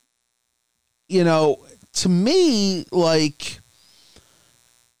 You know, to me, like,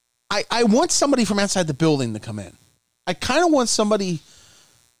 I want somebody from outside the building to come in. I kind of want somebody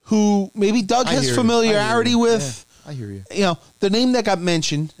who maybe Doug has familiarity with. Yeah, I hear you. You know, the name that got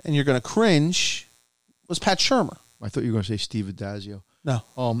mentioned, and you're going to cringe, was Pat Shurmur. I thought you were going to say Steve Addazio. No.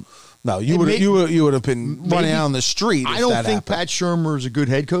 No, you would have been running out on the street. I don't think Pat Shurmur is a good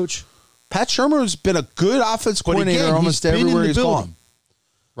head coach. Pat Shurmur has been a good offense coordinator almost everywhere he's gone.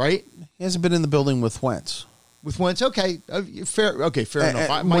 Right? He hasn't been in the building with Wentz. With Wentz, okay, fair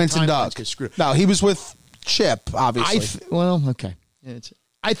enough. Wentz and Doug. No, he was with Chip, obviously. Okay.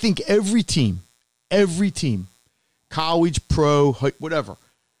 I think every team, college, pro, whatever,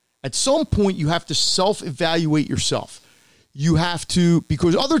 at some point you have to self-evaluate yourself. You have to,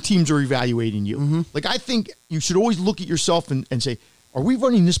 because other teams are evaluating you. Mm-hmm. Like, I think you should always look at yourself and say, are we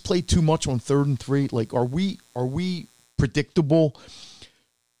running this play too much on 3rd and 3? Like, are we predictable?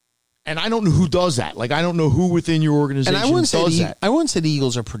 And I don't know who does that. Like, I don't know who within your organization does that. I wouldn't say the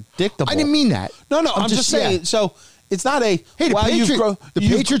Eagles are predictable. I didn't mean that. No, I'm just saying. Yeah. So it's not a, hey, the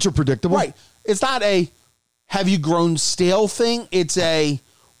Patriots are predictable. Right. It's not a, have you grown stale thing? It's a,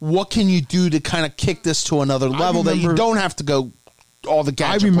 what can you do to kind of kick this to another level that you don't have to go all the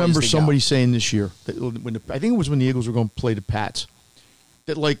gadget. I remember somebody saying this year, that I think it was when the Eagles were going to play the Pats,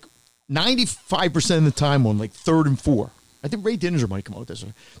 that like 95% of the time on like 3rd and 4, I think Ray Dininger might come out with this.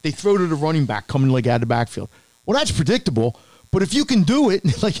 They throw to the running back coming like out of the backfield. Well, that's predictable, but if you can do it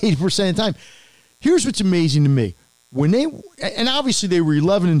like 80% of the time, here's what's amazing to me. And obviously they were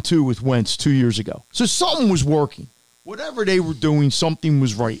 11-2 with Wentz 2 years ago. So something was working. Whatever they were doing, something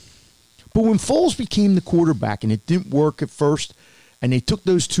was right. But when Foles became the quarterback and it didn't work at first, and they took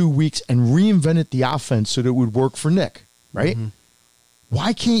those 2 weeks and reinvented the offense so that it would work for Nick, right? Mm-hmm.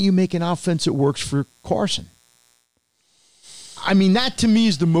 Why can't you make an offense that works for Carson? I mean, that to me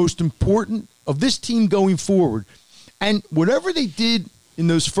is the most important of this team going forward. And whatever they did in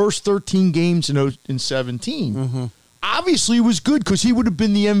those first 13 games in 17, obviously was good because he would have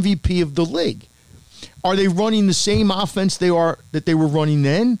been the MVP of the league. Are they running the same offense that they were running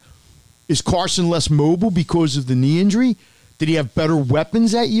then? Is Carson less mobile because of the knee injury? Did he have better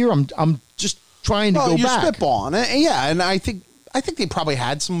weapons that year? I'm just trying to go back. You're spitballing. Yeah, and I think they probably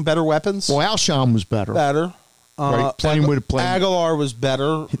had some better weapons. Well, Alshon was better. Right, playing with Aguilar was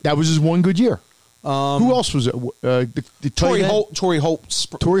better. That was his one good year. Who else was it? Torrey Holt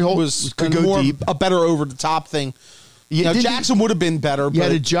was could go deep. A better over the top thing. Yeah, Jackson would have been better. You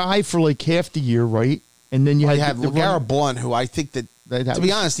had a jive for like half the year, right? And then you had LeGarrette Blount, who I think that to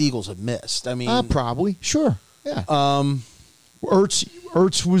be honest, the Eagles have missed. I mean, probably, sure, yeah.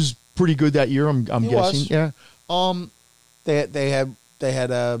 Ertz was pretty good that year. I'm guessing, was. Yeah. They had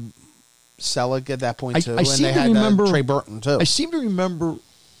Selleck at that point too, I seem to remember Trey Burton too. I seem to remember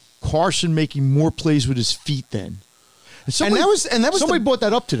Carson making more plays with his feet then. And somebody brought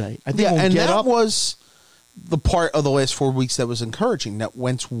that up today. I think that was the part of the last 4 weeks that was encouraging. That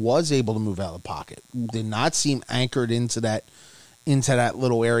Wentz was able to move out of the pocket, did not seem anchored into that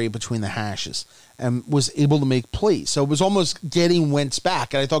little area between the hashes, and was able to make plays. So it was almost getting Wentz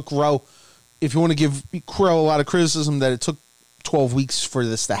back. And I thought Crow, if you want to give Crow a lot of criticism that it took 12 weeks for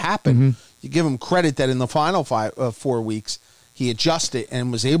this to happen, you give him credit that in the final 4 weeks he adjusted and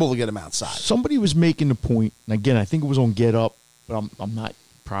was able to get him outside. Somebody was making the point, and again, I think it was on Get Up, but I'm not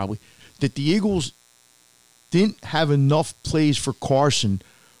probably, that the Eagles didn't have enough plays for Carson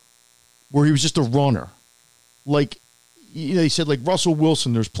where he was just a runner. Like, they said, like Russell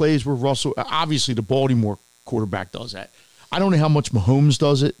Wilson, there's plays where obviously the Baltimore quarterback does that. I don't know how much Mahomes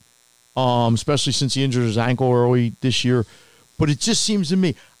does it, especially since he injured his ankle early this year. But it just seems to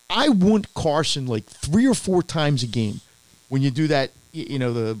me, I want Carson like 3 or 4 times a game when you do that,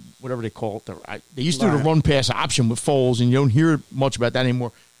 the whatever they call it. They used to do the run-pass option with Foles, and you don't hear much about that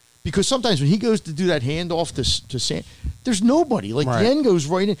anymore. Because sometimes when he goes to do that handoff to Sam, there's nobody. Like, the end goes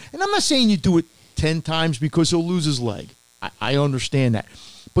right in. And I'm not saying you do it 10 times because he'll lose his leg. I understand that.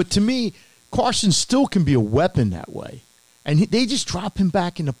 But to me, Carson still can be a weapon that way. And they just drop him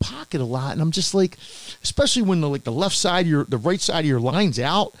back in the pocket a lot. And I'm just like, especially when the left side, the right side of your line's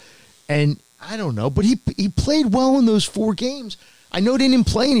out. And I don't know, but he played well in those 4 games. I know they didn't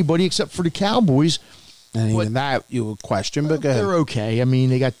play anybody except for the Cowboys. And even that you would question, but go ahead. They're okay. I mean,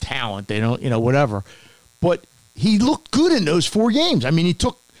 they got talent. They don't, whatever. But he looked good in those 4 games. I mean, he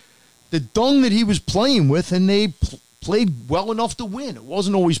took the dung that he was playing with, and they played well enough to win. It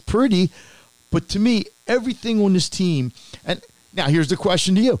wasn't always pretty, but to me, everything on this team. And now here's the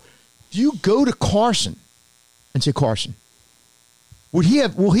question to you: do you go to Carson and say, Carson, will he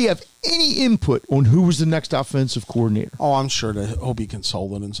have any input on who was the next offensive coordinator? Oh, I'm sure that he'll be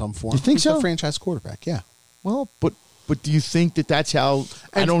consulted in some form. You think He's so? a franchise quarterback, yeah. Well, but do you think that that's how?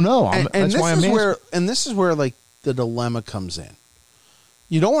 I don't know. And that's why I'm asking. And this is where like the dilemma comes in.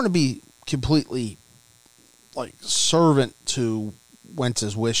 You don't want to be completely like servant to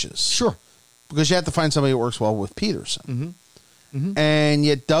Wentz's wishes. Sure. Because you have to find somebody that works well with Peterson. And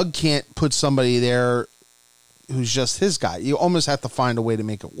yet Doug can't put somebody there who's just his guy. You almost have to find a way to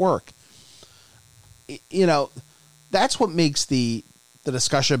make it work. That's what makes the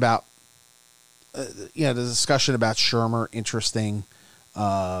discussion about the discussion about Shurmur interesting.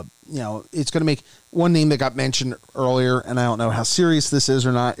 It's going to make one name that got mentioned earlier, and I don't know how serious this is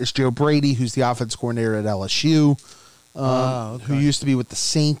or not, is Joe Brady, who's the offense coordinator at LSU, who used to be with the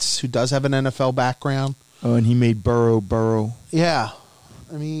Saints, who does have an NFL background. Oh, and he made Burrow. Yeah.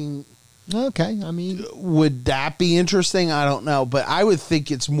 I mean, okay. I mean, would that be interesting? I don't know, but I would think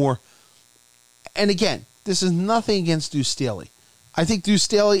it's more. And again, this is nothing against Deuce Staley. I think Deuce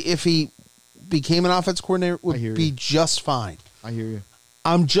Staley, if he became an offense coordinator, would be just fine. I hear you.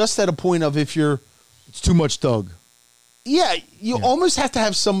 I'm just at a point of it's too much Doug. Yeah, you almost have to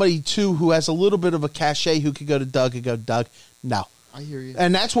have somebody too who has a little bit of a cachet who could go to Doug and go, Doug, no. I hear you.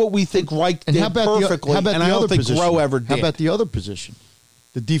 And that's what we think Reich did perfectly. And I don't think Groh ever did. How about the other position?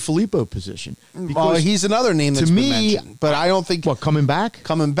 The DiFilippo position. Because he's another name that's been mentioned. But I don't think... What, coming back?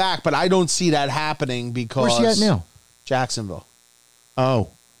 Coming back, but I don't see that happening because... Where's he at now? Jacksonville. Oh,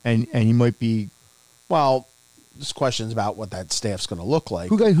 and he might be... Well, there's questions about what that staff's going to look like.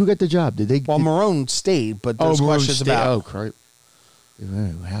 Who got the job? Did they... Well, Marone stayed, but there's questions about... Oh, crap.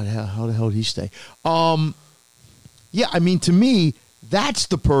 How the hell did he stay? Yeah, I mean, to me, that's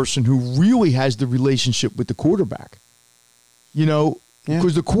the person who really has the relationship with the quarterback.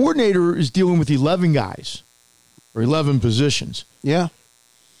 Because the coordinator is dealing with 11 guys or 11 positions. Yeah.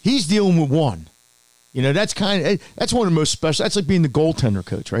 He's dealing with one. That's that's one of the most special. That's like being the goaltender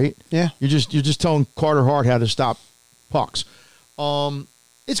coach, right? Yeah. You're just telling Carter Hart how to stop pucks.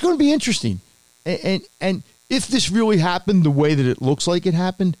 It's going to be interesting. And if this really happened the way that it looks like it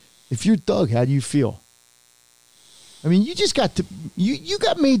happened, if you're Doug, how do you feel? I mean, you just got you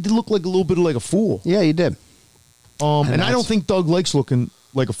got made to look like a little bit like a fool. Yeah, you did. And I don't think Doug likes looking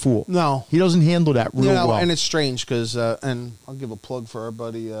like a fool. No. He doesn't handle that real well. And it's strange because, and I'll give a plug for our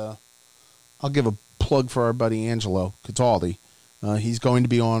buddy, Angelo Cataldi. He's going to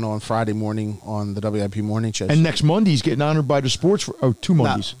be on Friday morning on the WIP Morning Show. And next Monday he's getting honored by the sports. 2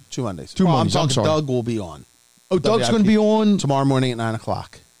 Mondays. No, 2 Mondays. 2 Mondays. I'm sorry. talking Doug will be on. Oh, Doug's going to be on tomorrow morning at 9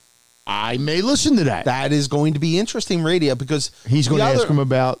 o'clock. I may listen to that. That is going to be interesting radio because he's going to ask him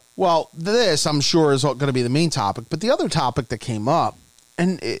about. Well, this I'm sure is going to be the main topic, but the other topic that came up,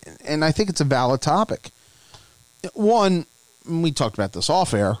 and I think it's a valid topic. One, we talked about this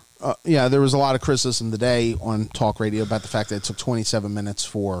off air. There was a lot of criticism today on talk radio about the fact that it took 27 minutes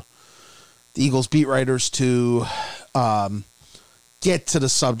for the Eagles beat writers to get to the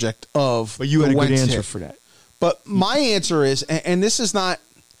subject of. But you had a good answer for that. But my answer is, and this is not.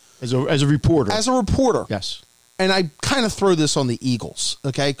 As a reporter. As a reporter. Yes. And I kind of throw this on the Eagles,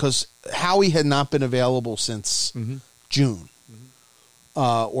 okay? Because Howie had not been available since June.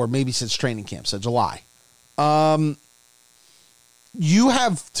 Or maybe since training camp, so July. You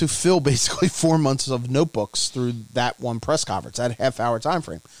have to fill basically 4 months of notebooks through that one press conference, that half-hour time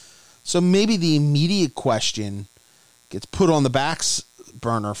frame. So maybe the immediate question gets put on the back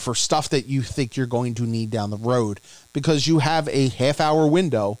burner for stuff that you think you're going to need down the road because you have a half-hour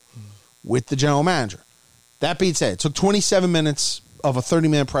window with the general manager. That being said, it took 27 minutes of a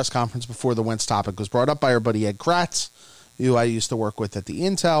 30-minute press conference before the Wentz topic was brought up by our buddy Ed Kratz, who I used to work with at the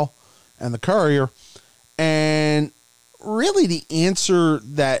Intel and the Courier. And really the answer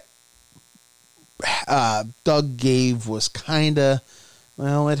that Doug gave was kind of,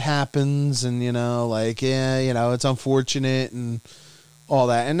 well, it happens and, it's unfortunate and all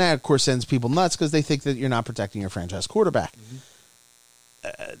that. And that, of course, sends people nuts because they think that you're not protecting your franchise quarterback.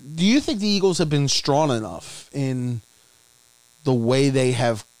 Do you think the Eagles have been strong enough in the way they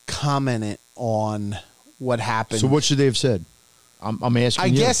have commented on what happened. So what should they have said? I'm asking. I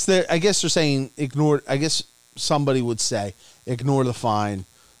guess they're saying ignore. I guess somebody would say ignore the fine,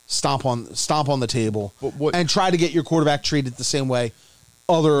 stomp on the table, and try to get your quarterback treated the same way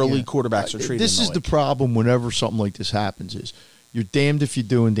other elite quarterbacks are treated. This is the problem whenever something like this happens is you're damned if you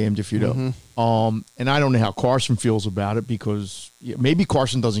do and damned if you don't. And I don't know how Carson feels about it because maybe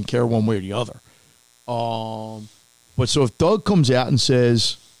Carson doesn't care one way or the other. But so if Doug comes out and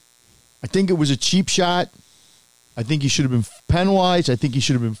says, I think it was a cheap shot, I think he should have been penalized, I think he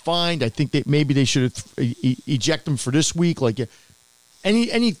should have been fined, I think that maybe they should have eject him for this week, like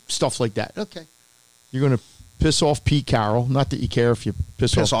any stuff like that. Okay. You're going to piss off Pete Carroll. Not that you care if you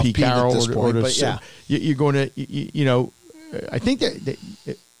piss off Pete Carroll you're going to, I think that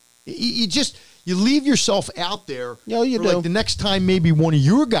you leave yourself out there. Yeah, you do. Like the next time maybe one of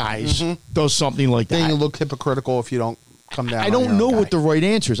your guys does something like that. Then you look hypocritical if you don't come down. I don't know what the right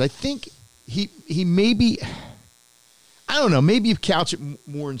answer is. I think he maybe, I don't know, maybe you couch it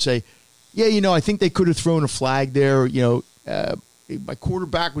more and say, I think they could have thrown a flag there. My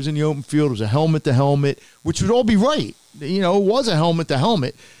quarterback was in the open field. It was a helmet to helmet, which would all be right. It was a helmet to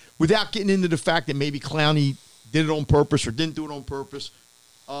helmet without getting into the fact that maybe Clowney did it on purpose or didn't do it on purpose.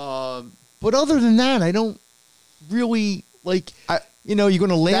 But other than that, I don't really you're going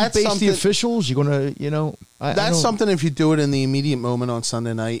to land-base the officials. You're going to, That's something if you do it in the immediate moment on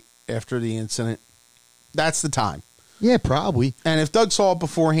Sunday night after the incident, that's the time. Yeah, probably. And if Doug saw it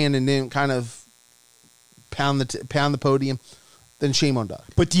beforehand and didn't kind of pound the podium, then shame on Doug.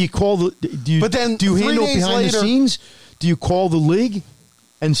 But do you call do you handle it behind the scenes? Do you call the league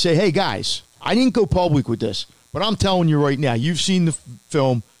and say, hey, guys, I didn't go public with this, but I'm telling you right now, you've seen the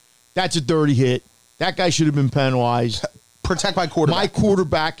film. That's a dirty hit. That guy should have been penalized. Protect my quarterback. My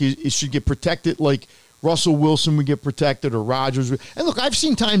quarterback should get protected like Russell Wilson would get protected or Rodgers. And look, I've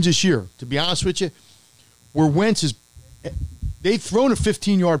seen times this year, to be honest with you, where Wentz they've thrown a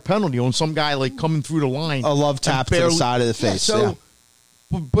 15-yard penalty on some guy like coming through the line. A love tap to the side of the face.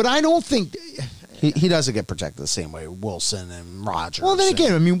 But I don't think he doesn't get protected the same way Wilson and Rodgers. Well, then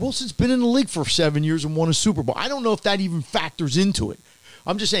again, I mean, Wilson's been in the league for 7 years and won a Super Bowl. I don't know if that even factors into it.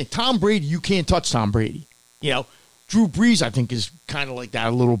 I'm just saying, Tom Brady, you can't touch Tom Brady. Drew Brees, I think, is kind of like that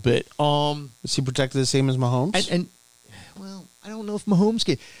a little bit. Is he protected the same as Mahomes? And I don't know if Mahomes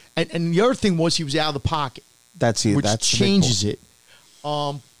can. And the other thing was he was out of the pocket. That's changes it.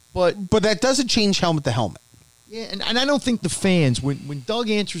 But that doesn't change helmet to helmet. Yeah, and I don't think the fans, when Doug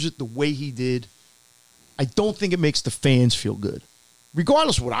answers it the way he did, I don't think it makes the fans feel good.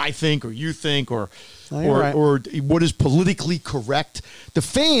 Regardless of what I think or you think or what is politically correct. The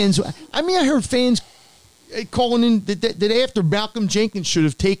fans, I heard fans calling in that after Malcolm Jenkins should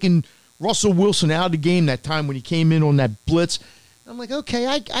have taken Russell Wilson out of the game that time when he came in on that blitz. I'm like, okay,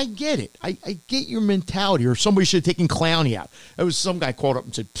 I get it. I get your mentality. Or somebody should have taken Clowney out. There was some guy called up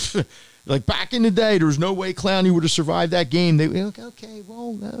and said, like back in the day, there was no way Clowney would have survived that game. They were like, okay,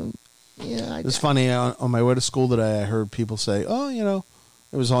 well, no. Yeah, it's funny. On my way to school today, I heard people say, "Oh,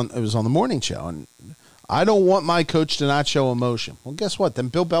 it was on the morning show, and I don't want my coach to not show emotion." Well, guess what? Then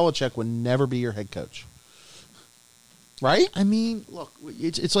Bill Belichick would never be your head coach, right? I mean, look,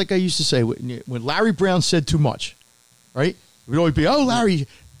 it's like I used to say when Larry Brown said too much, right? It would always be, "Oh, Larry."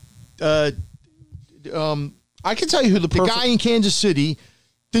 I can tell you who the guy in Kansas City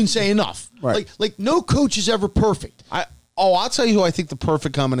didn't say enough. Right? Like no coach is ever perfect. I'll tell you who I think the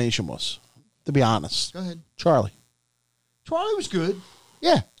perfect combination was, to be honest. Go ahead. Charlie. Charlie was good.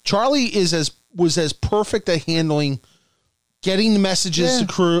 Yeah. Charlie was as perfect at handling getting the messages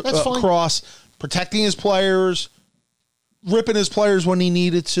across, protecting his players, ripping his players when he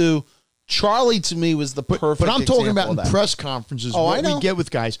needed to. Charlie, to me, was the perfect But I'm talking example about in press conferences, what we get with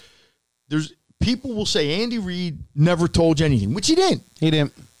guys. People will say Andy Reid never told you anything, which he didn't. He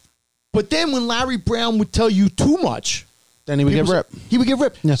didn't. But then when Larry Brown would tell you too much, then he would get ripped. He would get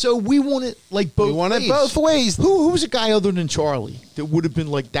ripped. Yeah. So we want it like both ways. We want it both ways. Who was a guy other than Charlie that would have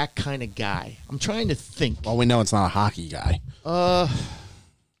been like that kind of guy? I'm trying to think. Well, we know it's not a hockey guy.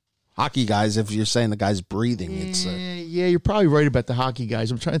 Hockey guys, if you're saying the guy's breathing, it's... yeah, you're probably right about the hockey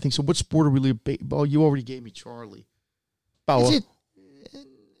guys. I'm trying to think. So what sport are we... Oh, you already gave me Charlie. Boa.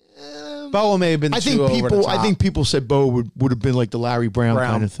 Boa may have been I think people said Boa would have been like the Larry Brown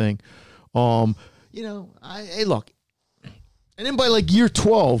kind of thing. Hey, look. And then by like year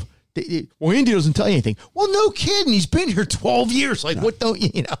 12, Andy doesn't tell you anything. Well, no kidding. He's been here 12 years. Like, what don't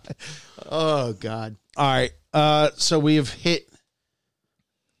you know? Oh, God. All right. So we have hit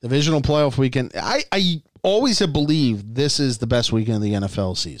divisional playoff weekend. I always have believed this is the best weekend of the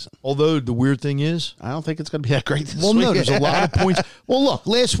NFL season. Although the weird thing is, I don't think it's going to be that great this weekend. No, there's a lot of points. Well, look,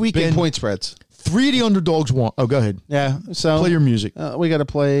 last weekend. Big point spreads. 3 of the underdogs won. Oh, go ahead. Yeah. So Play your music. we got to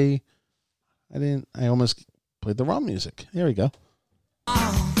play. I almost played the wrong music. Here we go.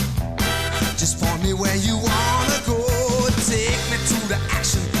 Just point me where you wanna go. Take me to the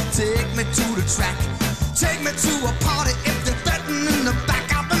action. Take me to the track. Take me to a party if they're threatening in the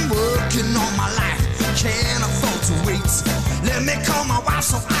back. I've been working all my life. Can't afford to wait. Let me call my wife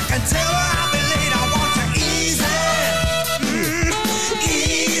so I can tell her I'll be late. I want to easy.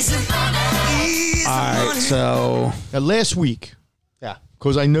 All right. So Now, last week, yeah.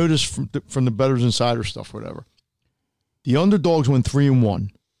 because I noticed from the Bettors Insider stuff, whatever, the underdogs went 3-1.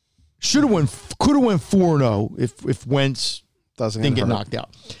 Could have went 4-0 if Wentz didn't get knocked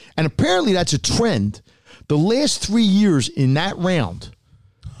out. And apparently that's a trend. The last 3 years in that round,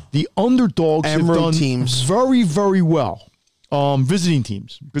 the underdogs have done teams. very, very well. Visiting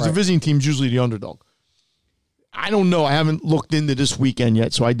teams, because the visiting team's usually the underdog. I don't know. I haven't looked into this weekend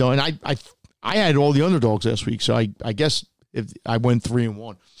yet, so I don't. And I had all the underdogs last week, so I guess if I went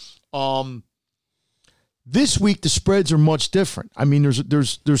 3-1. This week the spreads are much different. I mean,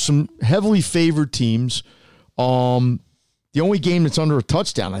 there's some heavily favored teams. The only game that's under a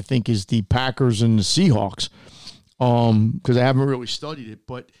touchdown, I think, is the Packers and the Seahawks, because I haven't really studied it.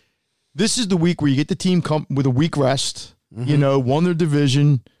 But this is the week where you get the team come with a week rest. You know, won their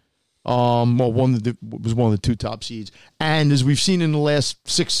division. Was one of the 2 top seeds. And as we've seen in the last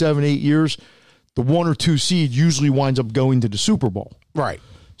 6, 7, 8 years, the 1 or 2 seed usually winds up going to the Super Bowl. Right.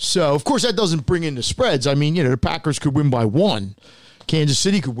 So, of course, that doesn't bring in the spreads. I mean, the Packers could win by 1. Kansas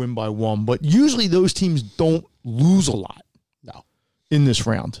City could win by 1. But usually those teams don't lose a lot in this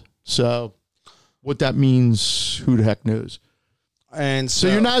round. So, what that means, who the heck knows? And so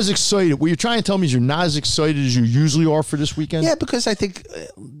you're not as excited. What you're trying to tell me is you're not as excited as you usually are for this weekend? Yeah, because I think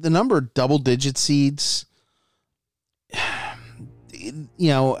the number of double-digit seeds, I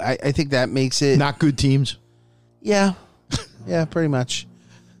think that makes it... Not good teams? Yeah. Yeah, pretty much.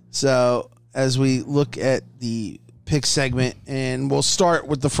 So as we look at the pick segment, and we'll start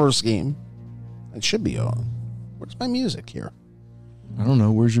with the first game. It should be on. Where's my music here? I don't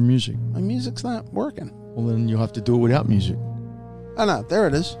know. Where's your music? My music's not working. Well, then you'll have to do it without music. Oh, no. There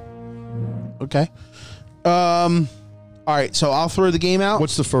it is. Okay. All right. So I'll throw the game out.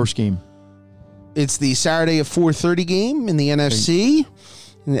 What's the first game? It's the Saturday at 4:30 game in the NFC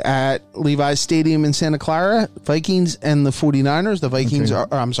at Levi's Stadium in Santa Clara. Vikings and the 49ers. The Vikings the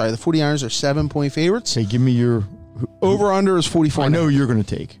 49ers are 7-point favorites. Hey, give me your... Over-under is 44. I know you're going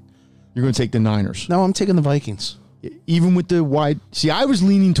to take. You're going to take the Niners. No, I'm taking the Vikings. Even with the wide... See, I was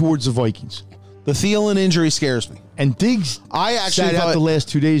leaning towards the Vikings. The Thielen injury scares me. And Diggs sat out the last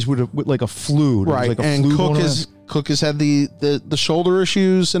 2 days with like a flu. Right, like a and flu Cook has had the shoulder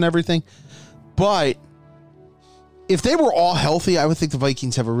issues and everything. But if they were all healthy, I would think the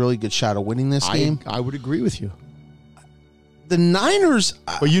Vikings have a really good shot of winning this game. I would agree with you. The Niners...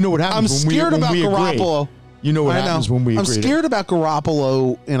 But you know what happens I'm scared about Garoppolo. You know what happens when we agree. I'm scared about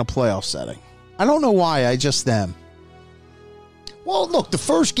Garoppolo in a playoff setting. I don't know why. I just am. Well, look, the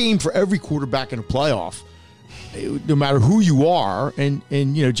first game for every quarterback in a playoff, no matter who you are, and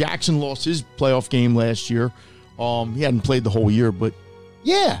Jackson lost his playoff game last year. He hadn't played the whole year, but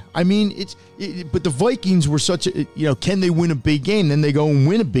yeah, I mean but the Vikings were such a can they win a big game? Then they go and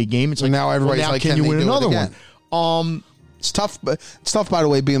win a big game. It's like now everybody's like, can you win another one? It's tough. But it's tough, by the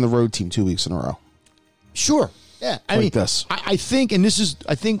way, being the road team 2 weeks in a row. Sure. Yeah, I think, and this is,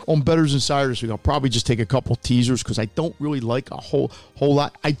 I think on Bettors Insider this week, I'll probably just take a couple teasers because I don't really like a whole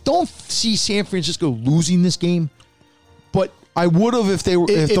lot. I don't see San Francisco losing this game, but I would have if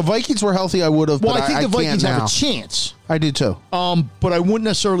the Vikings were healthy. I would have. Well, I think the Vikings have a chance. I do too. But I wouldn't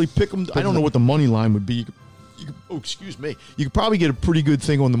necessarily pick them. I don't know what the money line would be. Excuse me. You could probably get a pretty good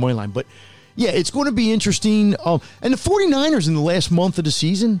thing on the money line, but yeah, it's going to be interesting. And the 49ers in the last month of the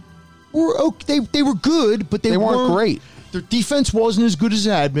season were okay. They were good, but they weren't great. Their defense wasn't as good as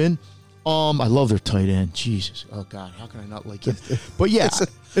it had been. I love their tight end. Jesus. Oh, God. How can I not like him? But, yeah,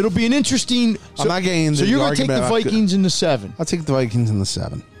 it'll be an interesting... I'm not getting into So you're going to take the Vikings in the 7. I'll take the Vikings in the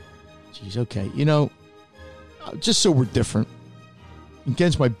 7. Jeez, okay. Just so we're different,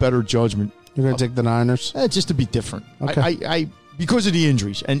 against my better judgment... You're going to take the Niners? Just to be different. Okay. I because of the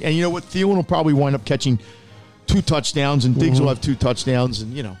injuries. And you know what? Thielen will probably wind up catching 2 touchdowns, and Diggs will have 2 touchdowns,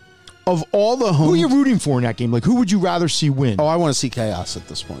 and, Of all the home... Who are you rooting for in that game? Like, who would you rather see win? Oh, I want to see chaos at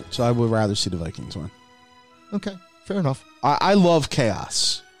this point. So I would rather see the Vikings win. Okay, fair enough. I love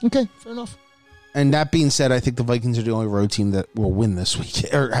chaos. Okay, fair enough. And that being said, I think the Vikings are the only road team that will win this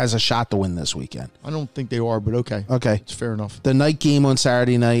weekend, or has a shot to win this weekend. I don't think they are, but okay. Okay. It's fair enough. The night game on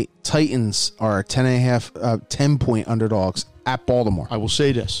Saturday night, Titans are 10-point underdogs at Baltimore. I will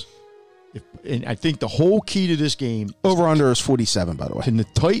say this. and I think the whole key to this game, Over-under is 47, by the way. can the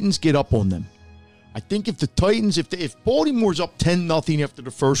Titans get up on them? I think if the Titans, if Baltimore's up 10-0 after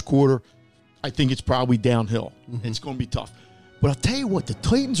the first quarter, I think it's probably downhill. It's going to be tough. But I'll tell you what, the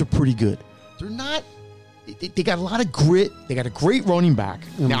Titans are pretty good. They're not. They got a lot of grit. They got a great running back.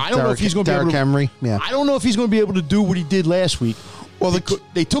 Now I don't know if he's going to be able to. Derrick Henry, yeah. I don't know if he's going to be able to do what he did last week. Well,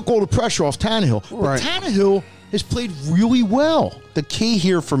 they took all the pressure off Tannehill. But Right. Tannehill has played really well. The key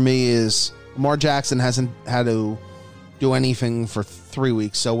here for me is Lamar Jackson hasn't had to do anything for 3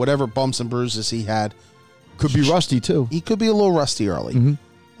 weeks. So whatever bumps and bruises he had, Could be rusty too. he could be a little rusty early.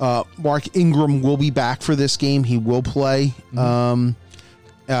 Mark Ingram will be back for this game. He will play.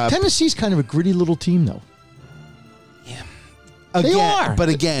 Tennessee's kind of a gritty little team, though. Again, are. But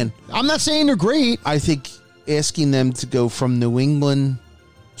again, I'm not saying they're great. I think asking them to go from New England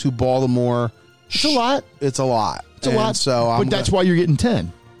to Baltimore, It's a lot. It's a lot. It's a lot. So, That's why you're getting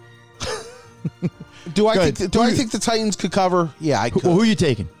 10. do I Go ahead. think the Titans could cover? Yeah, I could. Well, who are you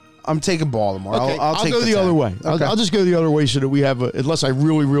taking? I'm taking Baltimore. Okay, I'll take go the other 10. way. Okay. I'll just go the other way so that we have unless I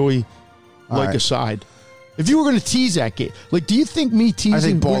really, really like right. a side. If you were going to tease that game, like, do you think me teasing? I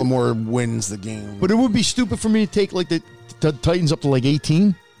think Baltimore wins the game. But it would be stupid for me to take like the Titans up to like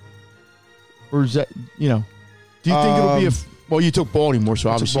 18, or is that Do you think it'll be well? You took Baltimore,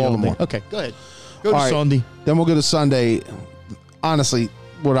 so obviously Baltimore. Okay, go ahead. Go to All right. Sunday. Then we'll go to Sunday. Honestly,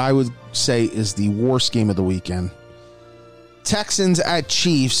 what I would say is the worst game of the weekend. Texans at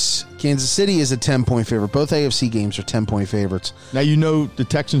Chiefs. Kansas City is a 10-point favorite. Both AFC games are 10-point favorites. Now the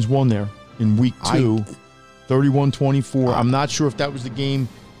Texans won there in week 2, 31-24. I'm not sure if that was the game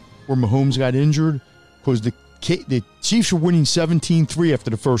where Mahomes got injured because the Chiefs were winning 17-3 after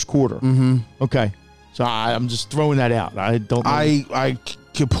the first quarter. Mm-hmm. Okay. So I'm just throwing that out. I don't know. I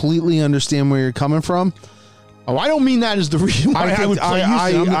completely understand where you're coming from. Oh, I don't mean that as the reason why I would play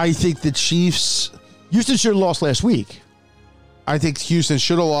Houston. I think the Chiefs... Houston should have lost last week. I think Houston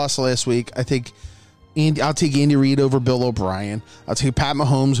should have lost last week. I think I'll take Andy Reid over Bill O'Brien. I'll take Pat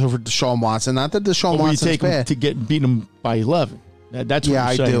Mahomes over Deshaun Watson. Not that Deshaun Watson's take bad. to beat them by 11. That's what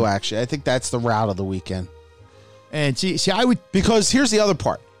I you're saying. do, actually. I think that's the route of the weekend. And see, I would... Because here's the other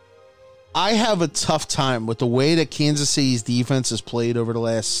part. I have a tough time with the way that Kansas City's defense has played over the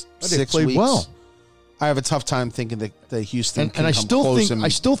last 6 played weeks. well. I have a tough time thinking that Houston can and I come still close think and I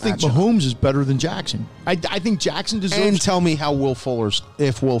still think match up. Mahomes is better than Jackson. I think Jackson deserves. And tell me how Will Fuller's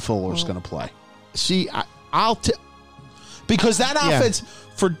going to play. See, Because that offense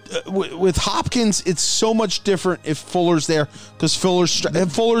with Hopkins, it's so much different if Fuller's there. Because Fuller's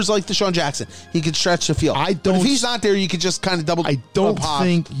like Deshaun Jackson, he can stretch the field. But if he's not there, you could just kind of double. I don't up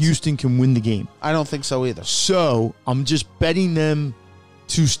think Houston can win the game. I don't think so either. So I'm just betting them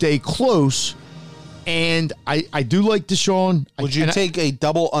to stay close. And I do like Deshaun. Would you take a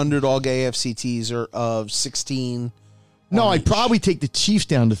double underdog AFC teaser of 16? No, I'd probably take the Chiefs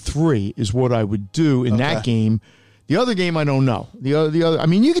down to 3 is what I would do in that game. The other game, I don't know. The other. I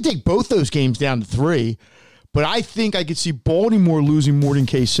mean, you could take both those games down to 3, but I think I could see Baltimore losing more than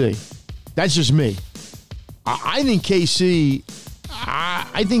KC. That's just me. I think KC.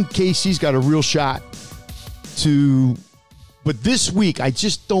 I think KC's got a real shot to. But this week, I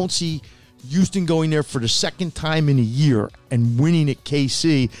just don't see Houston going there for the second time in a year and winning at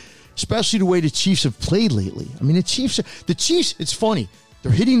KC, especially the way the Chiefs have played lately. I mean, the Chiefs, it's funny.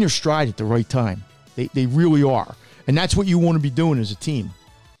 They're hitting their stride at the right time. They really are. And that's what you want to be doing as a team.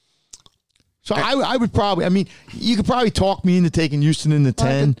 So I would probably, I mean, you could probably talk me into taking Houston in the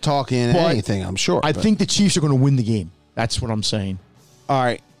 10. Talk in anything, I'm sure. I think the Chiefs are going to win the game. That's what I'm saying. All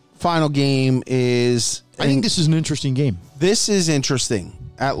right. Final game is... I think this is an interesting game. This is interesting.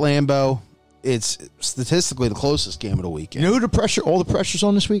 At Lambeau, it's statistically the closest game of the weekend. You know who all the pressure's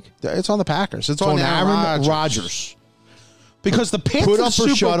on this week? It's on the Packers. It's on on Aaron Rodgers. Because the Pits Put of up the or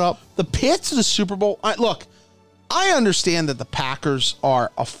Super shut up. The Pits of the Super Bowl. Look, I understand that the Packers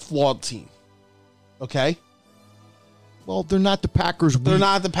are a flawed team. Okay? Well, they're not the Packers. They're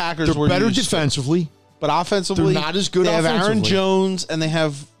not the Packers. They're we're better used to. defensively. But offensively, they're not as good They have Aaron offensively. Jones, and they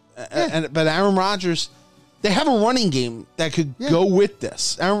have, but Aaron Rodgers. They have a running game that could go with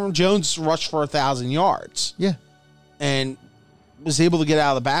this. Aaron Jones rushed for 1,000 yards. Yeah, and was able to get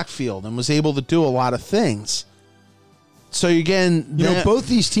out of the backfield and was able to do a lot of things. So again, both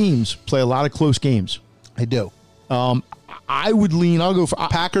these teams play a lot of close games. I do. I would lean. I'll go for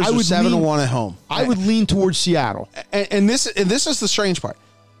Packers. I would 7-1 at home. I would lean towards Seattle. And this is the strange part.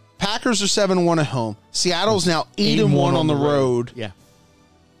 Packers are 7-1 at home. Seattle's now 8-1 on the road. Yeah.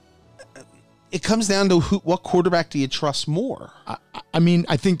 It comes down to what quarterback do you trust more? I mean,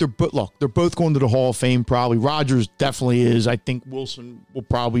 I think they're both going to the Hall of Fame probably. Rodgers definitely is. I think Wilson will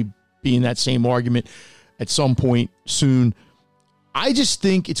probably be in that same argument at some point soon. I just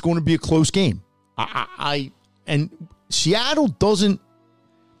think it's going to be a close game. And Seattle doesn't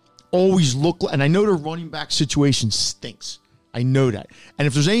always look, and I know their running back situation stinks. I know that. And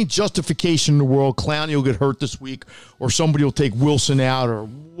if there's any justification in the world, Clowney will get hurt this week, or somebody will take Wilson out, or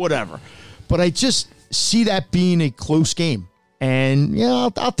whatever. But I just see that being a close game. And, yeah,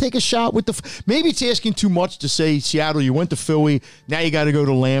 I'll take a shot with maybe it's asking too much to say, Seattle, you went to Philly, now you got to go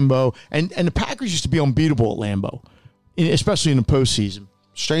to Lambeau. And the Packers used to be unbeatable at Lambeau, especially in the postseason.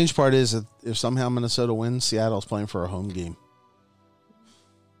 Strange part is that if somehow Minnesota wins, Seattle's playing for a home game.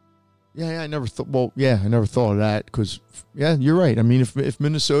 Yeah, I never thought. Well, yeah, I never thought of that because, yeah, you're right. I mean, if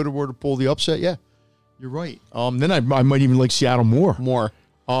Minnesota were to pull the upset, yeah, you're right. Then I might even like Seattle more.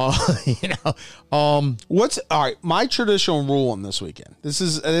 What's all right? My traditional rule on this weekend. This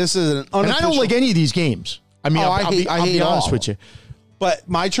is an unofficial. And I don't like any of these games. I mean, I'll be honest with you. But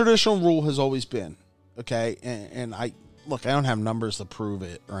my traditional rule has always been, okay, and I don't have numbers to prove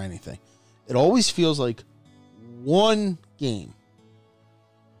it or anything. It always feels like one game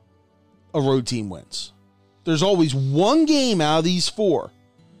a road team wins. There's always one game out of these four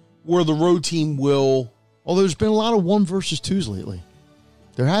where the road team will. Well, there's been a lot of 1 versus 2s lately.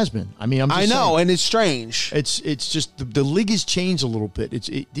 There has been. I mean, I know, saying, and it's strange. It's just the league has changed a little bit.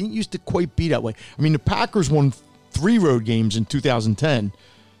 It didn't used to quite be that way. I mean, the Packers won 3 road games in 2010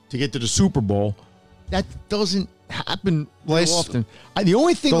 to get to the Super Bowl. That doesn't happen very often. The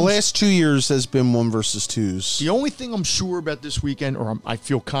only thing last 2 years has been 1 versus 2s. The only thing I'm sure about this weekend, or I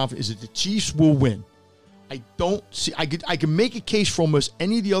feel confident, is that the Chiefs will win. I don't see. I could make a case for almost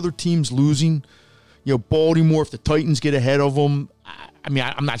any of the other teams losing. You know, Baltimore, if the Titans get ahead of them. I mean,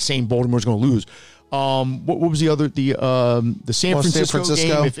 I'm not saying Baltimore's going to lose. What was the other? The San Francisco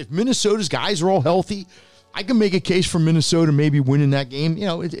game. If Minnesota's guys are all healthy, I can make a case for Minnesota maybe winning that game. You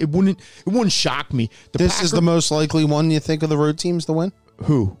know, it wouldn't shock me. This is the most likely one you think of the road teams to win?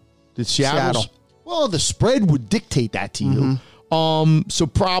 Who? The Seattle. Well, the spread would dictate that to you. So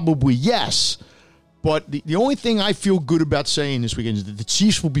probably yes. But the only thing I feel good about saying this weekend is that the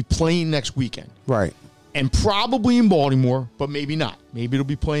Chiefs will be playing next weekend. Right. And probably in Baltimore, but maybe not. Maybe it'll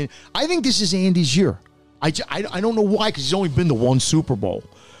be playing. I think this is Andy's year. I don't know why, because he's only been to 1 Super Bowl.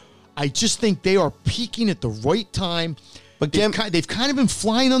 I just think they are peaking at the right time. But they've kind of been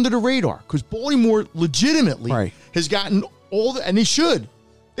flying under the radar because Baltimore legitimately has gotten all the, and they should.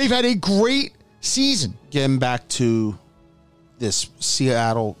 They've had a great season. Getting back to this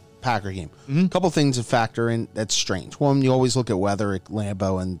Seattle Packer game. A couple things to factor in that's strange. One, you always look at weather at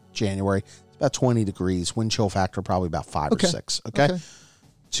Lambeau in January. It's about 20 degrees. Wind chill factor probably about 5 or 6. Okay.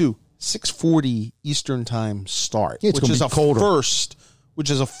 2, 6:40 Eastern time start, which is a first. Which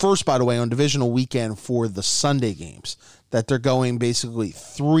is a first, by the way, on divisional weekend for the Sunday games. That they're going basically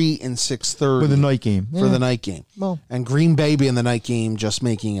 3 and 6:30 for the night game. For the night game. Well, and Green Bay being the night game, just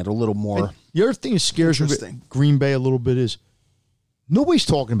making it a little more. The other thing that scares me about Green Bay a little bit is nobody's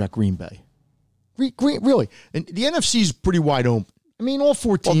talking about Green Bay. Really, and the NFC is pretty wide open. I mean, all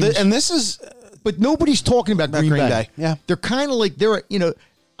 4 teams. And this is, but nobody's talking about Green Bay. Yeah, they're kind of like they're. You know,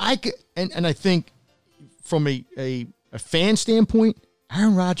 I think from a fan standpoint,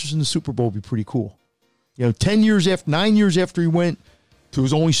 Aaron Rodgers in the Super Bowl would be pretty cool. You know, 9 years after he went to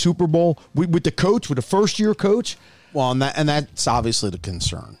his only Super Bowl with the coach, with a first-year coach. Well, and that's obviously the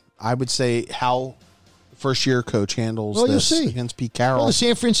concern. I would say how the first-year coach handles this against Pete Carroll. Well, the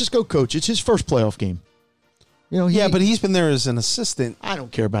San Francisco coach, it's his first playoff game. You know, but he's been there as an assistant. I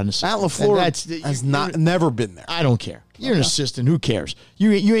don't care about an assistant. Matt LaFleur has never been there. I don't care. You're an assistant. Who cares?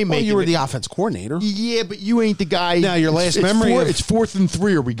 You ain't making. Well, you were the offense coordinator. Yeah, but you ain't the guy. Now your last memory. It's 4th and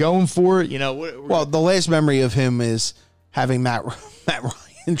 3. Are we going for it? You know. Well, the last memory of him is having Matt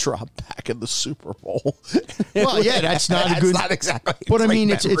Ryan drop back in the Super Bowl. Well, yeah, that's not a good. Not exactly. But I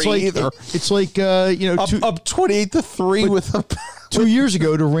mean, it's like either. It's like you know, up 28-3 with 2 years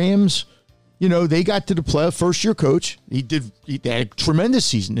ago. The Rams. You know, they got to the playoff. First-year coach. They had a tremendous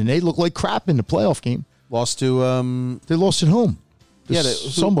season, and they looked like crap in the playoff game. Lost to they lost at home.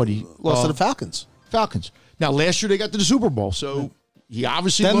 Somebody lost to the Falcons. Now last year they got to the Super Bowl, so he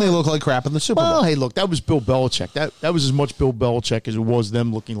obviously they look like crap in the Super Bowl. Well, hey, look, that was Bill Belichick. That was as much Bill Belichick as it was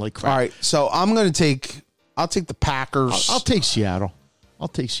them looking like crap. All right, so I'll take the Packers. I'll take Seattle. I'll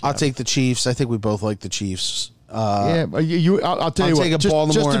take the Chiefs. I think we both like the Chiefs. I'll tell you what. I'll take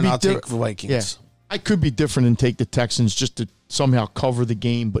Baltimore and I'll take the Vikings. Yeah, I could be different and take the Texans just to somehow cover the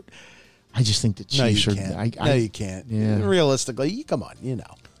game, but I just think the Chiefs are. No, you can't. Yeah. Realistically, come on, you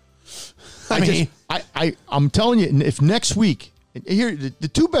know. I'm telling you, if next week here the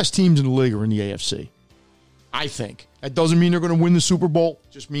 2 best teams in the league are in the AFC, I think, That doesn't mean they're going to win the Super Bowl.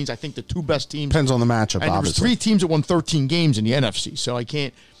 Just means I think the two best teams. Depends on the matchup, and there was obviously. 3 teams that won 13 games in the NFC, so I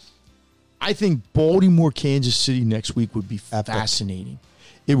can't. I think Baltimore, Kansas City next week would be fascinating.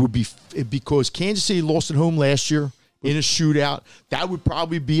 It would be because Kansas City lost at home last year in a shootout. That would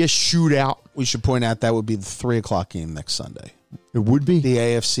probably be a shootout. We should point out that would be the 3 o'clock game next Sunday. It would be. The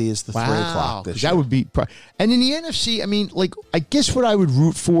AFC is the 3 o'clock this year. That would be. And in the NFC, I mean, like, I guess what I would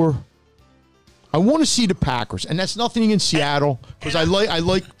root for, I want to see the Packers, and that's nothing against Seattle because I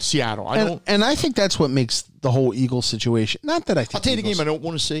like Seattle. And I think that's what makes the whole Eagles situation. Not that I think. I'll tell you the game I don't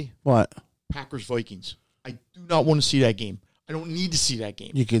want to see. What? Packers Vikings. I do not want to see that game. I don't need to see that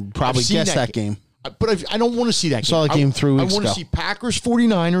game. You could probably guess that game. But I don't want to see that game. Saw that game 3 weeks ago. I want to see Packers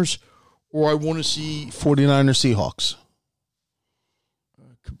 49ers, or I want to see 49ers Seahawks.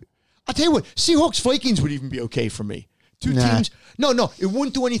 I'll tell you what, Seahawks Vikings would even be okay for me. Two teams. No, it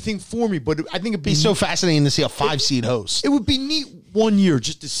wouldn't do anything for me, but I think it'd be so fascinating to see a 5-seed host. It would be neat one year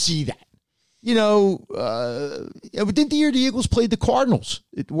just to see that. You know, didn't the year the Eagles played the Cardinals?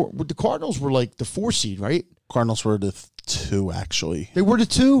 The Cardinals were like the 4 seed, right? Cardinals were the 2, actually. They were the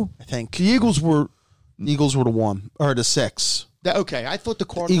 2? I think. The Eagles were the 1, or the 6. Okay, I thought the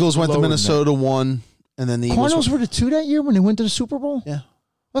Cardinals Eagles went to Minnesota 1, and then the Cardinals were the 2 that year when they went to the Super Bowl? Yeah.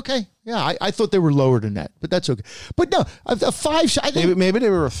 Okay, yeah, I thought they were lower than that, but that's okay. But no, a 5. I think, maybe they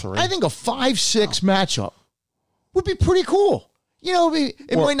were a 3. I think a 5-6 matchup would be pretty cool. You know,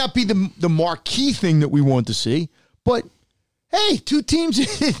 it might not be the marquee thing that we want to see, but hey, 2 teams.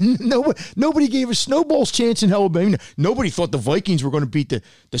 Nobody gave a snowball's chance in hell. I mean, nobody thought the Vikings were going to beat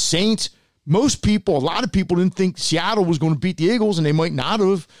the Saints. Most people, a lot of people didn't think Seattle was going to beat the Eagles, and they might not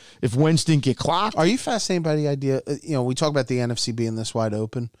have if Wentz didn't get clocked. Are you fascinated by the idea? You know, we talk about the NFC being this wide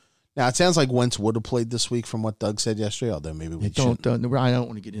open. Now, it sounds like Wentz would have played this week from what Doug said yesterday, although maybe we shouldn't. I don't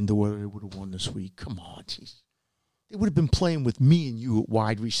want to get into whether they would have won this week. Come on, jeez. They would have been playing with me and you at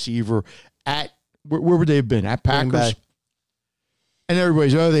wide receiver at, where would they have been? At Packers? And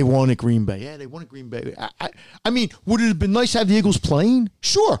everybody's, they won at Green Bay. Yeah, they won at Green Bay. I mean, would it have been nice to have the Eagles playing?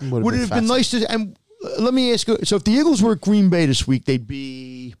 Sure. Would it have been nice to, and let me ask you, so if the Eagles were at Green Bay this week, they'd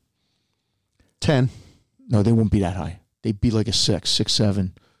be 10. No, they wouldn't be that high. They'd be like a 6,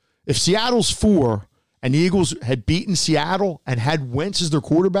 7. If Seattle's 4 and the Eagles had beaten Seattle and had Wentz as their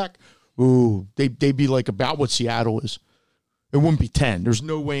quarterback, they'd be like about what Seattle is. It wouldn't be 10. There's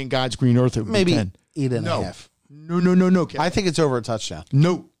no way in God's green earth it would be 10. 8.5. No. Kevin. I think it's over a touchdown.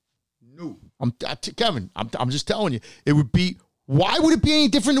 No. Kevin, I'm just telling you. It would be, why would it be any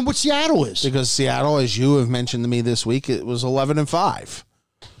different than what Seattle is? Because Seattle, as you have mentioned to me this week, it was 11-5.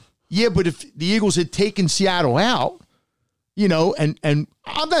 Yeah, but if the Eagles had taken Seattle out, you know, and I'm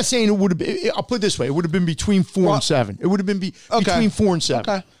not saying it would have been, I'll put it this way, it would have been between 4 and 7. It would have been between 4 and 7.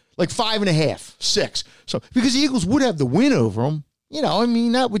 Okay. Like 5.5, 6. So, because the Eagles would have the win over them, you know, I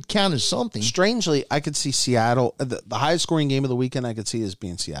mean, that would count as something. Strangely, I could see Seattle, the highest scoring game of the weekend I could see is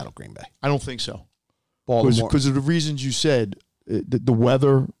being Seattle-Green Bay. I don't think so. Baltimore. Because of the reasons you said, the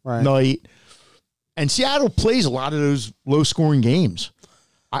weather, night. And Seattle plays a lot of those low-scoring games.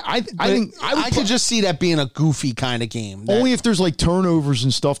 I think I could just see that being a goofy kind of game. Only if there's like turnovers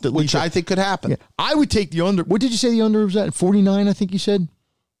and stuff that which I think could happen. Yeah, I would take the under. What did you say the under was at? 49, I think you said?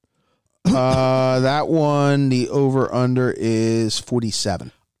 That one, the over-under is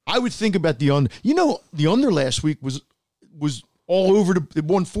 47. I would think about the under. You know, the under last week was all over. It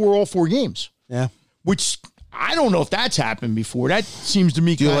won all 4 games. Yeah. Which, I don't know if that's happened before. That seems to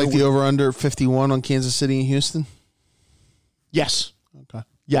me Do you like the over-under 51 on Kansas City and Houston? Yes. Okay.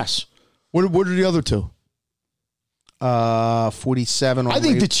 Yes. What are the other 2? 47 on I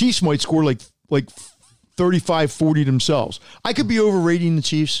think the Chiefs might score like 35-40 themselves. I could be overrating the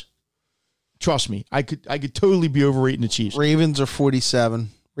Chiefs. Trust me, I could totally be overrating the Chiefs. Ravens are 47.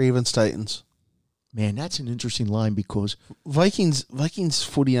 Ravens Titans. Man, that's an interesting line because Vikings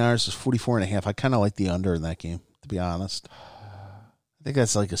 49ers is 44.5. I kind of like the under in that game, to be honest. I think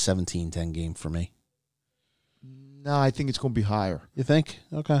that's like a 17-10 game for me. No, I think it's going to be higher. You think?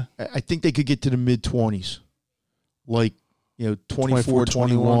 Okay. I think they could get to the mid-20s. Like, you know,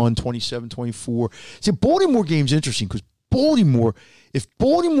 24-21, 27-24. See, Baltimore game's interesting because if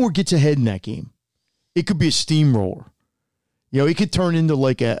Baltimore gets ahead in that game, it could be a steamroller. You know, it could turn into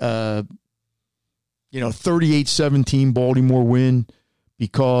like a 38-17 Baltimore win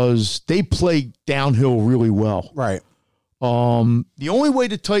because they play downhill really well. Right. The only way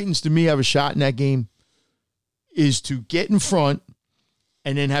the Titans, to me, have a shot in that game is to get in front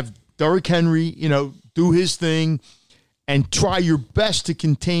and then have Derrick Henry, you know, do his thing and try your best to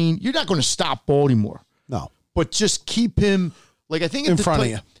contain. You're not going to stop Baltimore. No. But just keep him, like I think in front of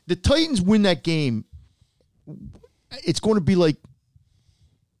you. The Titans win that game, it's going to be like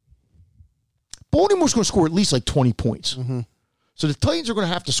Baltimore's going to score at least like 20 points. Mm-hmm. So the Titans are going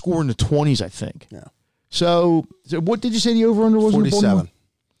to have to score in the 20s, I think. Yeah. So what did you say the over-under was? 47.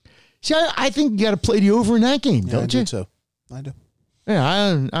 See, I think you got to play the over in that game, Yeah, don't you? too. I do. Yeah,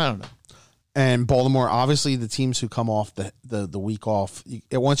 I don't know. And Baltimore, obviously, the teams who come off the week off,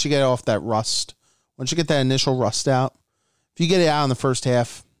 once you get off that rust, once you get that initial rust out, if you get it out in the first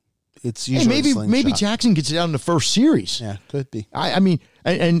half, it's usually maybe Jackson gets it out in the first series. Yeah, could be. I mean,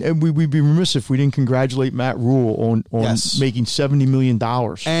 and we'd be remiss if we didn't congratulate Matt Rule on Yes. making $70 million.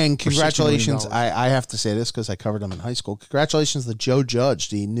 And congratulations, $60 million. I have to say this because I covered him in high school. Congratulations to Joe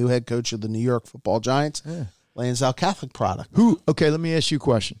Judge, the new head coach of the New York Football Giants, Lansdale Catholic product. Okay, let me ask you a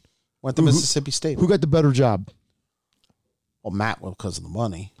question. Went to Mississippi State. Who got the better job? Well, Matt will because of the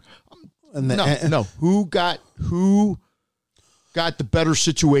money. No. Who got the better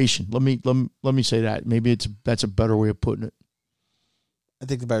situation? Let me say that. Maybe that's a better way of putting it. I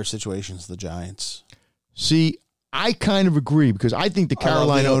think the better situation is the Giants. See, I kind of agree because I think the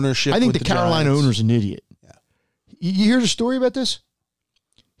Carolina ownership. I think with the Carolina Giants. owner's an idiot. Yeah. You hear the story about this?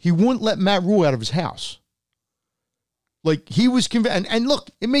 He wouldn't let Matt Rule out of his house. Like he was convinced, and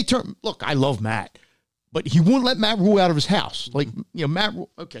look, it may turn. Look, I love Matt, but he wouldn't let Matt Rule out of his house. Like Matt Rule.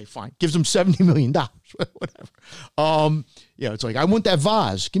 Okay, fine, gives him $70 million, whatever. It's like I want that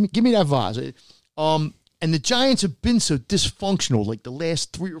vase. Give me that vase. And the Giants have been so dysfunctional, like the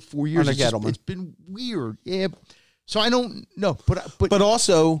last 3 or 4 years. It's been weird. Yeah. So I don't know, but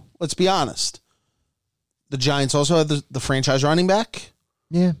also, let's be honest. The Giants also have the franchise running back.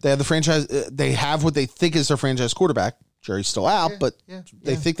 Yeah, they have the franchise. They have what they think is their franchise quarterback. Jerry's still out, but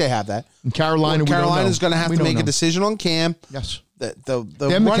they think they have that. And Carolina's going to have to make a decision on Cam. Yes, they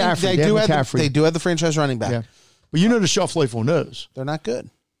do have the franchise running back. Yeah. But the shelf life on those. They're not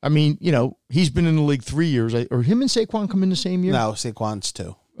good. I mean, he's been in the league 3 years. Or him and Saquon come in the same year? No, Saquon's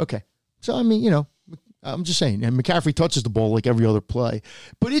 2. Okay. So, I mean, I'm just saying. And McCaffrey touches the ball like every other play.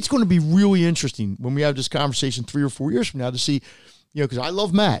 But it's going to be really interesting when we have this conversation 3 or 4 years from now to see, because I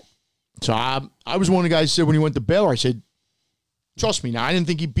love Matt. So I was one of the guys who said when he went to Baylor, I said, trust me. Now, I didn't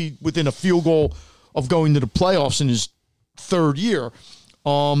think he'd be within a field goal of going to the playoffs in his 3rd year.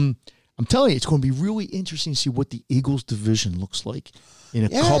 I'm telling you, it's going to be really interesting to see what the Eagles division looks like in a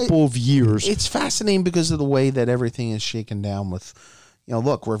couple of years. It's fascinating because of the way that everything is shaken down with,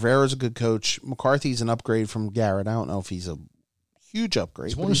 look, Rivera's a good coach. McCarthy's an upgrade from Garrett. I don't know if he's a huge upgrade.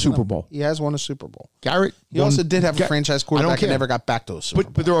 He's won a Super Bowl. He has won a Super Bowl. Garrett. He also did have a franchise quarterback and never got back to a Super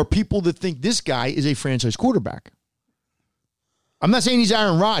Bowl. But there are people that think this guy is a franchise quarterback. I'm not saying he's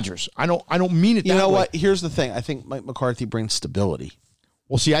Aaron Rodgers. I don't mean it that way. You know what? Here's the thing. I think Mike McCarthy brings stability.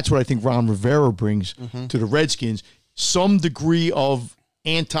 Well, see, that's what I think Ron Rivera brings to the Redskins. Some degree of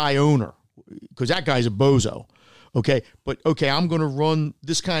anti-owner, because that guy's a bozo. Okay, but I'm going to run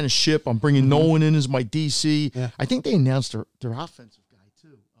this kind of ship. I'm bringing Nolan in as my DC. Yeah. I think they announced their offensive guy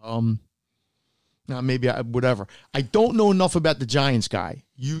too. Maybe whatever. I don't know enough about the Giants guy.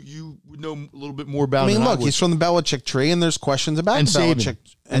 You would know a little bit more about. I mean, look, he's from the Belichick tree, and there's questions about Belichick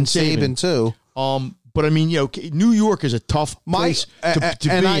and Saban too. But I mean, New York is a tough place to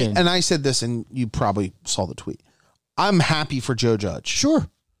be in. And I said this, and you probably saw the tweet. I'm happy for Joe Judge. Sure.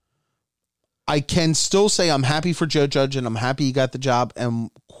 I can still say I'm happy for Joe Judge, and I'm happy he got the job,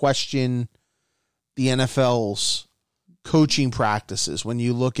 and question the NFL's coaching practices. When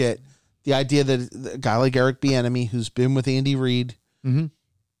you look at the idea that a guy like Eric Bieniemy, who's been with Andy Reid,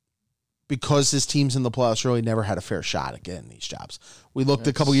 because his team's in the playoffs, really never had a fair shot at getting these jobs. We looked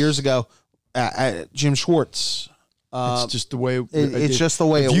a couple years ago at Jim Schwartz. It's just the way it's just the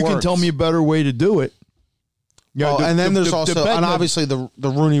way it works. You can tell me a better way to do it. And then there's also, and obviously the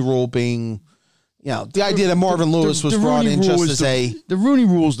Rooney Rule being, the idea that Marvin Lewis was brought in just as the Rooney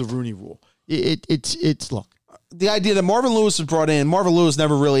Rule is the Rooney Rule. It's look. The idea that Marvin Lewis was brought in, Marvin Lewis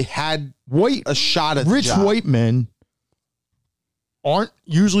never really had a shot at rich the job. White men aren't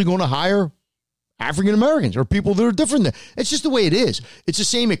usually going to hire African Americans or people that are different. It's just the way it is. It's the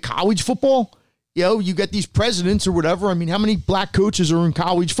same at college football. You get these presidents or whatever. I mean, how many black coaches are in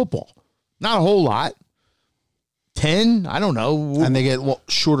college football? Not a whole lot. 10? I don't know. And they get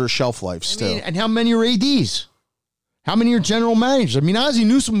shorter shelf lives too. And how many are ADs? How many are general managers? I mean, Ozzie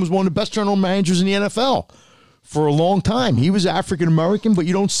Newsome was one of the best general managers in the NFL for a long time. He was African American, but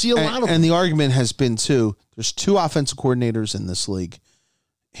you don't see a lot of them. And the argument has been too, there's 2 offensive coordinators in this league.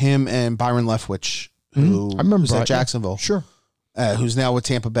 Him and Byron Leftwich, who was at Jacksonville. Sure. Who's now with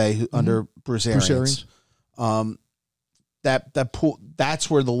Tampa Bay under Bruce Arians. That pool, that's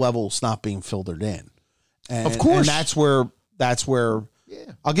where the level's not being filtered in. And, of course. And that's where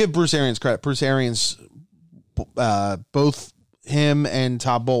I'll give Bruce Arians credit. Bruce Arians both him and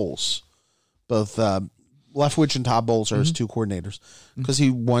Todd Bowles, both Leftwich and Todd Bowles are his two coordinators, because he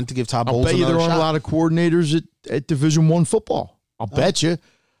wanted to give Todd Bowles bet you another there aren't shot. a lot of coordinators at Division I football. I'll bet you.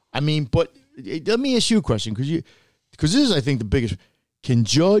 I mean, but let me ask you a question, because this is, I think, the biggest. Can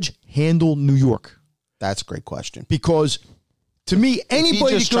Judge handle New York? That's a great question. Because to me,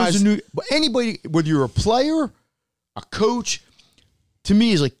 anybody just that goes tries- to anybody, whether you're a player, a coach, to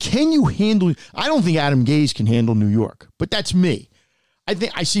me is like, can you handle? I don't think Adam Gase can handle New York, but that's me. I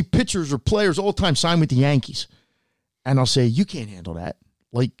think I see pitchers or players all the time sign with the Yankees, and I'll say, you can't handle that.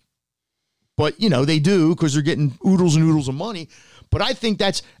 Like, but they do, because they're getting oodles and oodles of money. But I think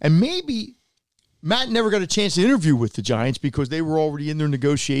and maybe Matt never got a chance to interview with the Giants because they were already in their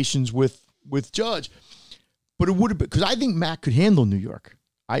negotiations with Judge. But it would have been, because I think Matt could handle New York.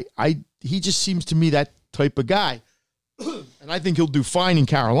 He just seems to me that type of guy. And I think he'll do fine in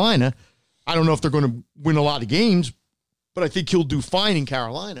Carolina. I don't know if they're going to win a lot of games, but I think he'll do fine in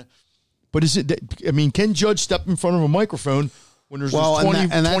Carolina. But can Judge step in front of a microphone when there's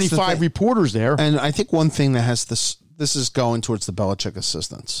 25 reporters there? And I think one thing that has this is going towards the Belichick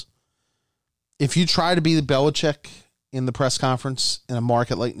assistants. If you try to be the Belichick in the press conference in a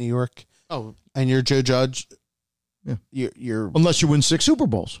market like New York, and you're Joe Judge, you're unless you win 6 Super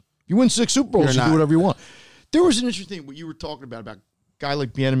Bowls. If you win 6 Super Bowls, you do whatever you want. There was an interesting thing what you were talking about a guy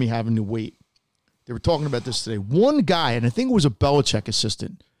like Bieniemy having to wait. They were talking about this today. One guy, and I think it was a Belichick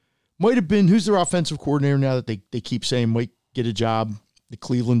assistant, might have been, who's their offensive coordinator now that they keep saying might get a job, the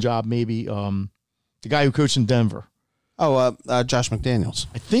Cleveland job maybe, the guy who coached in Denver. Josh McDaniels.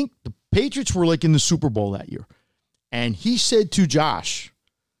 I think the Patriots were like in the Super Bowl that year. And he said to Josh,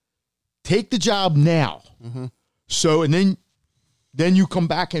 take the job now. Mm-hmm. So, and then you come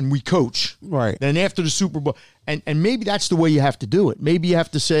back and we coach. Right. Then after the Super Bowl. And maybe that's the way you have to do it. Maybe you have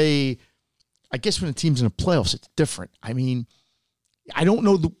to say, I guess when a team's in the playoffs, it's different. I mean, I don't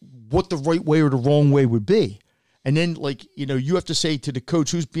know what the right way or the wrong way would be. And then, you have to say to the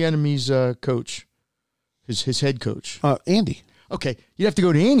coach, who's Bieniemy's coach? His head coach. Andy. Okay, you'd have to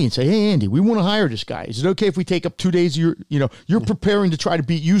go to Andy and say, hey, Andy, we want to hire this guy. Is it okay if we take up 2 days of you're preparing to try to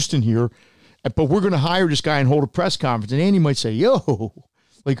beat Houston here, but we're going to hire this guy and hold a press conference. And Andy might say,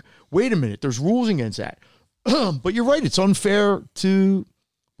 wait a minute, there's rules against that. But you're right, it's unfair to,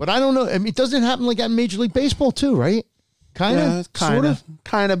 but I don't know. I mean, it doesn't happen like that in Major League Baseball too, right? Kind of,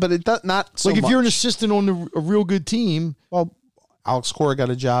 but it does not so like if much. you're an assistant on a real good team. Well, Alex Cora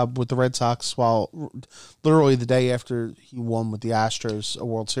got a job with the Red Sox literally the day after he won with the Astros a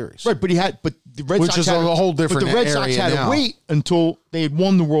World Series. Right, but the Red Which Sox is a whole different But the Red Sox had to wait until they had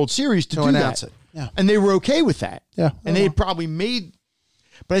won the World Series to do announce that. it. Yeah. And they were okay with that. Yeah. And they had probably made,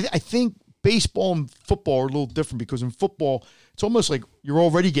 but I think baseball and football are a little different, because in football, it's almost like you're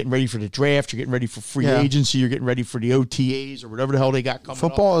already getting ready for the draft, you're getting ready for free agency, you're getting ready for the OTAs or whatever the hell they got coming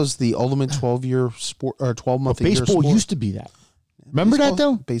Football up. is the ultimate 12-year sport, or 12-month But baseball used to be that. Remember that,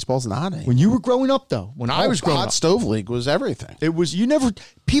 though? Baseball's not When you were growing up, though, when I was growing up. Hot Stove League was everything. It was,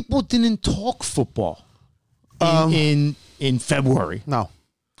 people didn't talk football in February. No.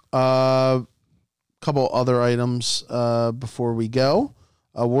 Couple other items before we go.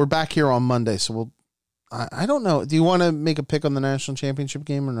 We're back here on Monday, so I don't know. Do you want to make a pick on the national championship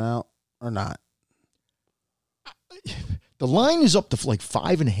game or not? The line is up to like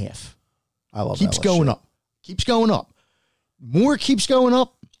 5.5. I love Keeps LSU. going up. Keeps going up. More keeps going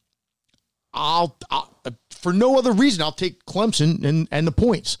up. I'll for no other reason, I'll take Clemson and the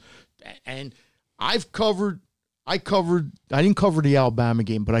points. And I didn't cover the Alabama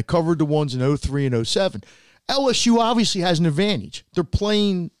game, but I covered the ones in 03 and 07. LSU obviously has an advantage. They're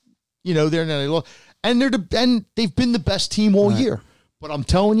playing, and they've been the best team all year. But I'm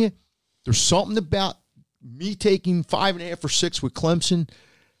telling you, there's something about me taking 5.5 or 6 with Clemson,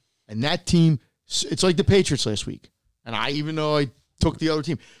 and that team. It's like the Patriots last week. And even though I took the other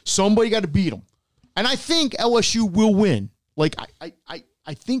team, somebody got to beat them. And I think LSU will win. Like,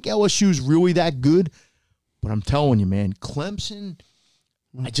 I think LSU is really that good. But I'm telling you, man, Clemson,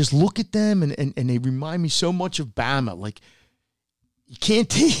 I just look at them and they remind me so much of Bama. Like, you can't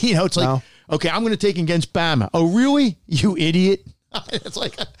take, it's like, okay, I'm going to take against Bama. Oh, really? You idiot. It's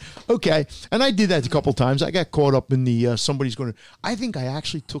like, okay. And I did that a couple times. I got caught up in the somebody's going to. I think I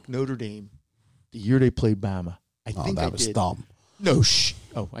actually took Notre Dame the year they played Bama. I think that was did. dumb. No,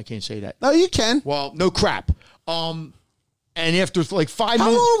 I can't say that. No, you can. Well, no crap. And after like 5 minutes.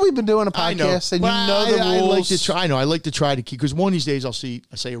 How long have we been doing a I know. podcast? And Well, you know the rules. I like to try to keep, because one of these days I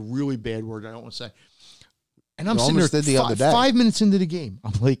say a really bad word I don't want to say. And I'm You sitting there almost did the other day. 5 minutes into the game.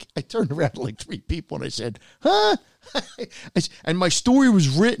 I'm like, I turned around to like 3 people and I said, huh? And my story was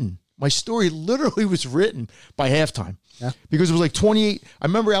written. My story literally was written by halftime. Yeah. Because it was like 28. I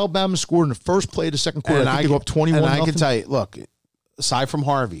remember Alabama scored in the first play of the second quarter. And I think they go up 21. And I can tell you, look, aside from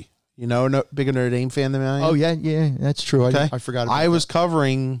Harvey, bigger Notre Dame fan than I am. Oh, yeah, that's true. Okay. I forgot about I was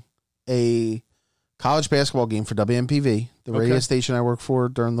covering a college basketball game for WMPV, the radio station I worked for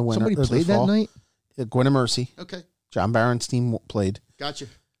during the winter. Somebody played that night? Gwen and Mercy. Okay. John Barron's team played. Gotcha.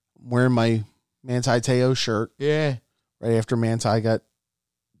 I'm wearing my Manti Te'o shirt. Yeah. Right after Manti got,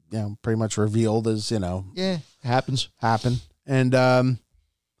 pretty much revealed as, Yeah, happened. And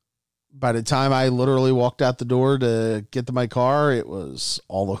by the time I literally walked out the door to get to my car, it was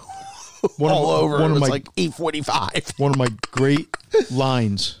all over. It was like 8:45. One of my great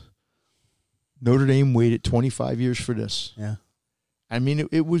lines. Notre Dame waited 25 years for this. Yeah. I mean,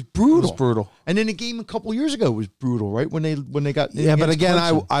 it was brutal. It was brutal. And then the game a couple years ago was brutal, right? When they got but again,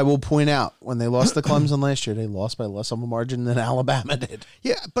 Clemson. I will point out when they lost to Clemson last year, they lost by less of a margin than Alabama did.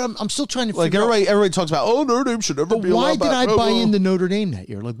 Yeah, but I'm still trying to like figure everybody talks about. Oh, Notre Dame should never out. be. But why allowed did I back. buy into Notre Dame that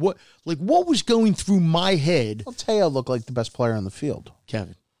year? Like what was going through my head? Well, Te'o looked like the best player on the field.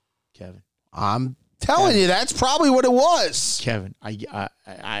 Kevin. I'm telling you, that's probably what it was. Kevin, but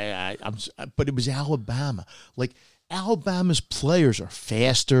it was Alabama. Like Alabama's players are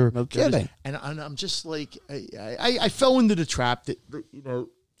faster. No kidding. And I'm just like, I fell into the trap that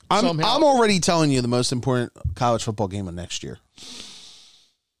I'm already telling you the most important college football game of next year.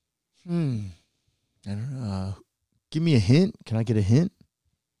 I don't know. Give me a hint. Can I get a hint?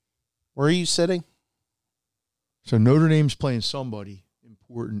 Where are you sitting? So Notre Dame's playing somebody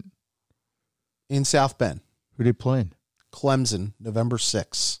important. In South Bend. Who are they playing? Clemson, November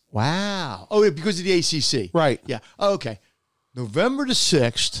 6th. Wow. Oh, yeah, because of the ACC. Right. Yeah. Oh, okay. November the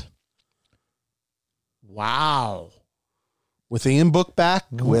 6th. Wow. With Ian Book back.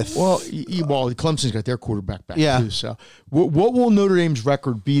 Clemson's got their quarterback back yeah. too. So, what will Notre Dame's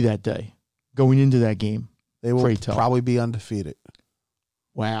record be that day going into that game? They will probably be undefeated.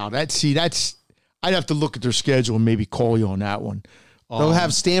 Wow. I'd have to look at their schedule and maybe call you on that one. They'll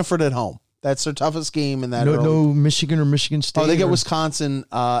have Stanford at home. That's their toughest game in that. No Michigan or Michigan State. Oh, they get Wisconsin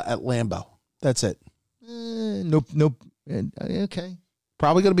at Lambeau. That's it. Nope. Okay.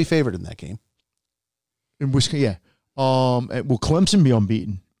 Probably going to be favored in that game. In Wisconsin, yeah. Will Clemson be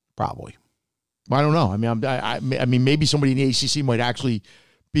unbeaten? Probably. I don't know. I mean, maybe somebody in the ACC might actually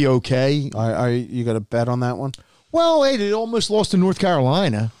be okay. Are you going to bet on that one? Well, hey, they almost lost to North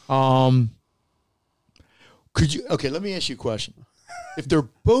Carolina. Could you? Okay, let me ask you a question. If they're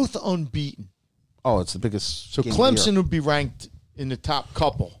both unbeaten, it's the biggest. So Clemson would be ranked in the top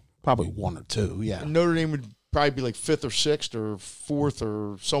couple, probably 1 or 2. Yeah, and Notre Dame would probably be like 5th or 6th or 4th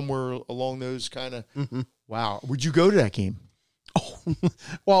or somewhere along those kind of. Mm-hmm. Wow, would you go to that game? Oh,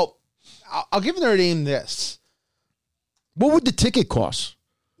 well, I'll give Notre Dame this. What would the ticket cost?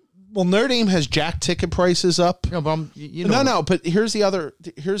 Well, Notre Dame has jacked ticket prices up. No, but But here's the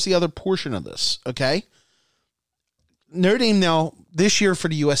other portion of this. Okay. Notre Dame now, this year for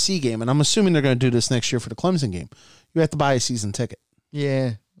the USC game, and I'm assuming they're going to do this next year for the Clemson game, you have to buy a season ticket.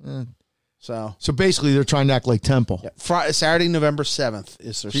 Yeah. So basically they're trying to act like Temple. Yeah. Saturday, November 7th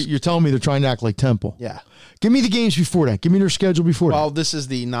is their... You're telling me they're trying to act like Temple. Yeah. Give me the games before that. Give me their schedule before that. Well, this is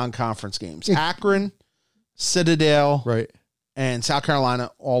the non-conference games. Akron, Citadel, right, and South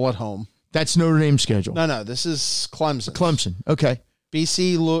Carolina all at home. That's Notre Dame's schedule. No, this is Clemson. Clemson, okay.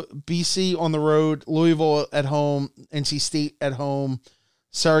 BC on the road, Louisville at home, NC State at home,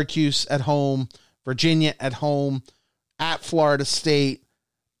 Syracuse at home, Virginia at home, at Florida State,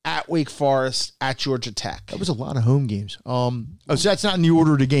 at Wake Forest, at Georgia Tech. That was a lot of home games. So that's not in the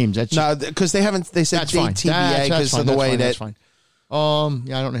order of the games. That's no, because they haven't. They said date TBA because of the way that. That's fine.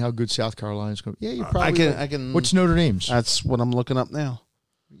 Yeah, I don't know how good South Carolina's going. Yeah, you probably. I can. What's Notre Dame's? That's what I'm looking up now.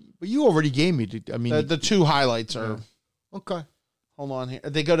 But you already gave me. The two highlights are okay. Hold on here.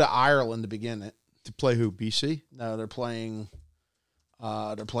 They go to Ireland to begin it. To play who? BC? No, they're playing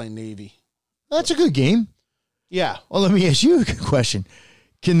Navy. That's a good game. Yeah. Well, let me ask you a question.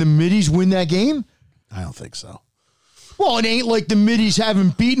 Can the Middies win that game? I don't think so. Well, it ain't like the Middies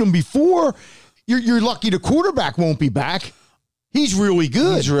haven't beaten them before. You're lucky the quarterback won't be back. He's really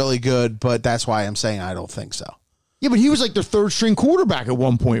good. He's really good, but that's why I'm saying I don't think so. Yeah, but he was like their third string quarterback at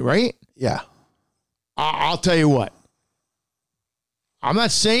one point, right? Yeah. I'll tell you what. I'm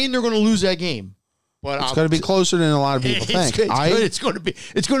not saying they're going to lose that game, but it's going to be closer than a lot of people think. It's going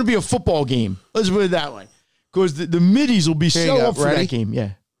to be a football game. Let's put it that way, because the Middies will be so up for that game.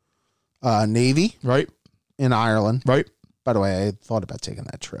 Yeah. Navy, right, in Ireland, right. By the way, I thought about taking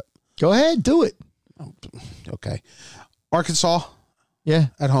that trip. Go ahead, do it. Okay. Arkansas, yeah,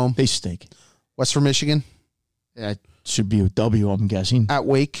 at home. They stink. Western Michigan, that should be a W. I'm guessing. At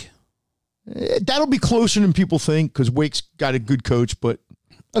Wake. That'll be closer than people think because Wake's got a good coach, but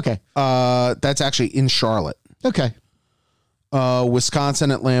okay. That's actually in Charlotte. Okay.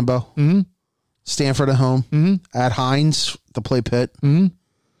 Wisconsin at Lambeau. Mm-hmm. Stanford at home. Mm-hmm. At Heinz, the play Pitt. Mm-hmm.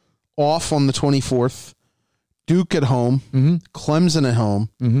 Off on the 24th. Duke at home. Mm-hmm. Clemson at home.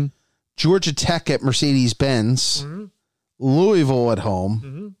 Mm-hmm. Georgia Tech at Mercedes-Benz. Mm-hmm. Louisville at home.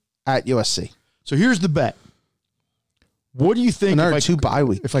 Mm-hmm. At USC. So here's the bet. What do you think Another two bye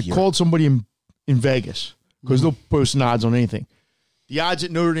week. if I called somebody in Vegas, because they'll post an odds on anything, the odds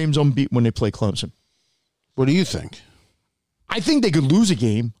that Notre Dame's unbeaten when they play Clemson? What do you think? I think they could lose a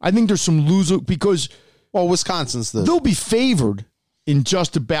game. I think there's some loser because Wisconsin's they'll be favored in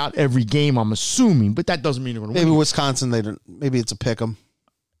just about every game, I'm assuming, but that doesn't mean they're going to win. Maybe Wisconsin, they don't. Maybe it's a pick 'em.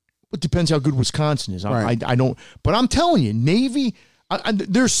 It depends how good Wisconsin is. Right. I don't, but I'm telling you, Navy,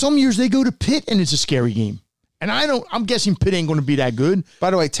 there's some years they go to Pitt and it's a scary game. And I'm guessing Pitt ain't going to be that good.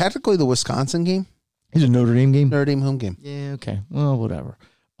 By the way, technically the Wisconsin game Is it a Notre Dame game? Notre Dame home game. Yeah, okay. Well, whatever.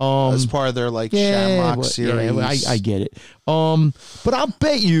 As part of their Shamrock series. Yeah, I get it. But I'll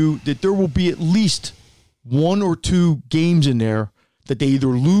bet you that there will be at least one or two games in there that they either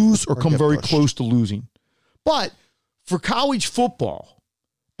lose or come very close to losing. But for college football,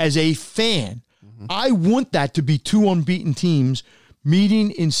 as a fan, I want that to be two unbeaten teams meeting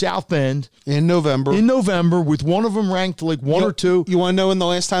in South Bend in November. With one of them ranked like one or two. You want to know when the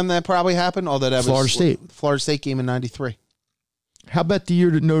last time that probably happened? Florida State. Florida State game in '93. How about the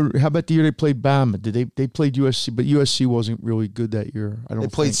year they played Bama? Did they played USC? But USC wasn't really good that year. They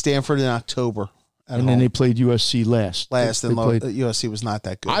played Stanford in October, and then they played USC last. And USC was not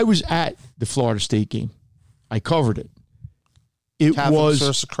that good. I was at the Florida State game. I covered it. It Catholics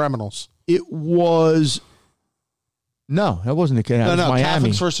versus criminals. It was. No, that wasn't the case. No, Miami.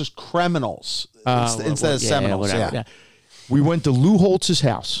 Catholics versus criminals instead of Seminoles. Yeah. We went to Lou Holtz's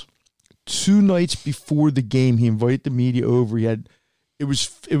house 2 nights before the game. He invited the media over. It was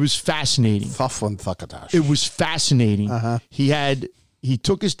fascinating. It was fascinating. He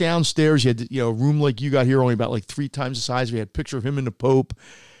took us downstairs. He had a room like you got here, only about 3 times the size. We had a picture of him and the Pope.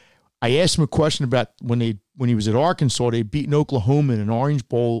 I asked him a question about when he was at Arkansas. They'd beaten Oklahoma in an Orange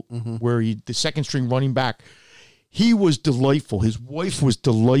Bowl where the second string running back. He was delightful. His wife was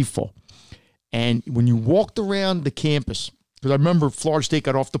delightful. And when you walked around the campus, because I remember Florida State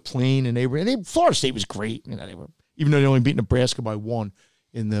got off the plane and Florida State was great. Even though they only beat Nebraska by 1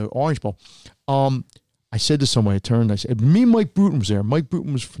 in the Orange Bowl. I said to someone, I said, me and Mike Bruton was there. Mike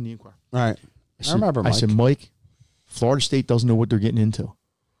Bruton was from the Inquirer. Right. I remember Mike. I said, Mike, Florida State doesn't know what they're getting into.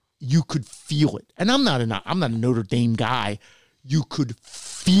 You could feel it. And I'm not a Notre Dame guy. You could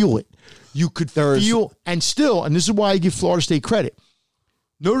feel it. You could feel, and this is why I give Florida State credit.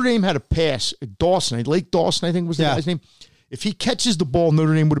 Notre Dame had a pass at Dawson. Lake Dawson, I think was the guy's name. If he catches the ball,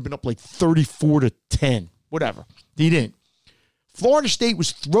 Notre Dame would have been up 34-10, whatever. He didn't. Florida State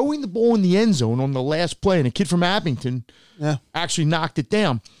was throwing the ball in the end zone on the last play, and a kid from Abington actually knocked it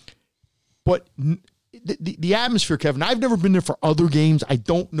down. But the atmosphere, Kevin, I've never been there for other games. I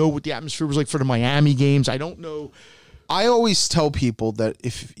don't know what the atmosphere was like for the Miami games. I don't know. I always tell people that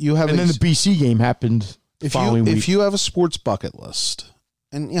if you have... And then the BC game happened the following week. If you have a sports bucket list,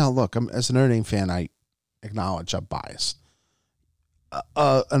 and, look, as a Notre Dame fan, I acknowledge I'm biased.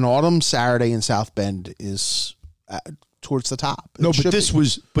 An autumn Saturday in South Bend is towards the top. This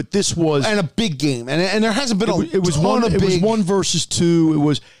was... And a big game. And there hasn't been it was one versus 2. It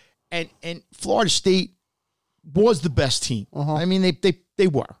was... And Florida State was the best team. I mean, they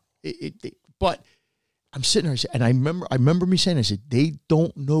were. But... I'm sitting there, and I remember me saying, I said, they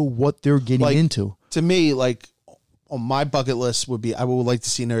don't know what they're getting into. To me, on my bucket list would be, I would like to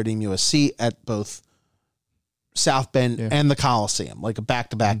see Notre Dame USC at both South Bend and the Coliseum, like a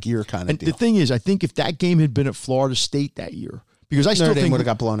back-to-back year kind of deal. And the thing is, I think if that game had been at Florida State that year, because I still think would have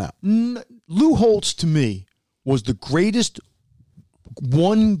got blown out. Lou Holtz, to me, was the greatest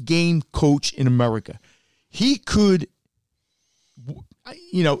one-game coach in America. He could...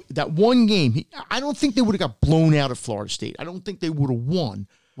 that one game, I don't think they would have got blown out at Florida State. I don't think they would have won.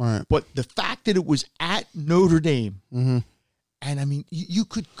 Right. But the fact that it was at Notre Dame, and I mean, you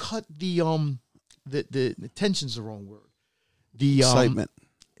could cut the tension's the wrong word. The excitement.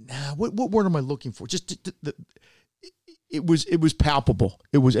 What word am I looking for? Just it was palpable.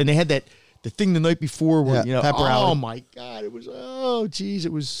 It was, and they had the thing the night before where pepper alley. Oh my God, it was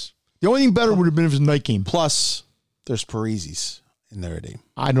it was the only thing better would have been if it was a night game. Plus, there's Parisi's in Notre Dame.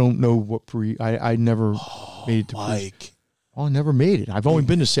 I don't know what I never made it to Mike. I never made it. I've only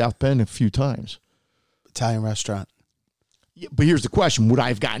been to South Bend a few times. Italian restaurant. Yeah, but here's the question. Would I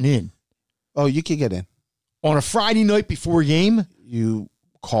have gotten in? Oh, you could get in. On a Friday night before a game? You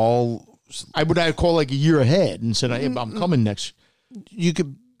call I would have called like a year ahead and said, hey, I'm coming next. You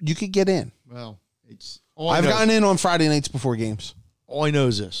could get in. Well, it's. I've gotten in on Friday nights before games. All I know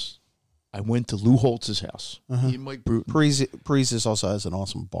is this. I went to Lou Holtz's house. He and Mike Bruton. Paresis also has an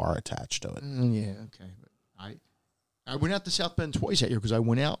awesome bar attached to it. Yeah, okay. But I went out to South Bend twice that year because I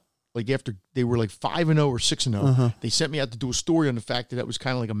went out like after they were like 5-0 or 6-0. They sent me out to do a story on the fact that was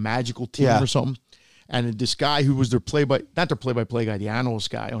kind of like a magical team or something. And this guy who was their not their play-by-play guy, the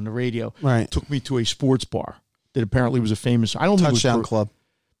analyst guy on the radio, took me to a sports bar that apparently was a famous. I don't think it was Touchdown Club.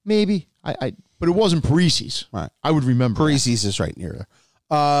 Maybe but it wasn't Parisi's. Right. I would remember. Parisi's is right near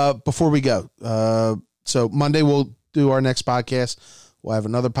there. Before we go, so Monday we'll do our next podcast. We'll have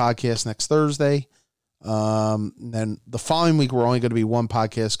another podcast next Thursday. And then the following week we're only going to be one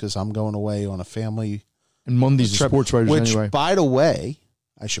podcast because I'm going away on a family. And Monday's the sports writers which, anyway. By the way,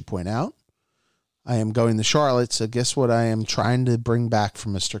 I should point out, I am going to Charlotte. So guess what? I am trying to bring back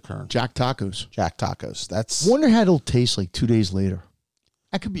from Mr. Kern. Jack Tacos. That's. Wonder how it'll taste like 2 days later.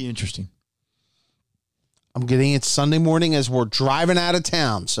 That could be interesting. I'm getting it Sunday morning as we're driving out of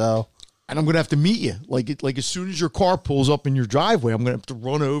town. So, and I'm going to have to meet you. Like as soon as your car pulls up in your driveway, I'm going to have to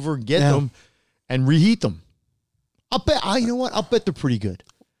run over and get them and reheat them. I'll bet. You know what? I'll bet they're pretty good.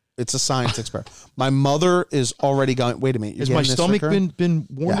 It's a science experiment. My mother is already going. Wait a minute. Has my stomach been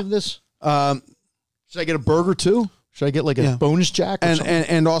warned of this? Should I get a burger too? Should I get like a bonus Jack? Or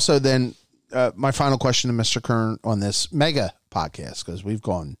and also then my final question to Mr. Kern on this mega podcast because we've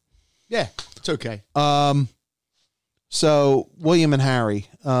gone. Yeah, it's okay. So William and Harry.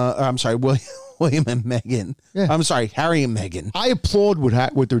 I'm sorry, William and Meghan. Yeah. I'm sorry, Harry and Meghan. I applaud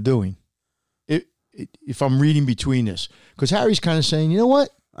what they're doing. If I'm reading between this, because Harry's kind of saying, you know what?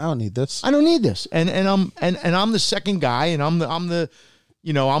 I don't need this. I don't need this, and I'm the second guy, and I'm the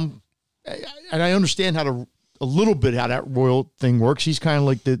and I understand a little bit how that royal thing works. He's kind of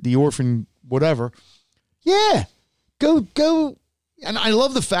like the orphan, whatever. Yeah, go. And I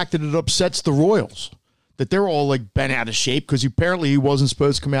love the fact that it upsets the royals that they're all like bent out of shape because apparently he wasn't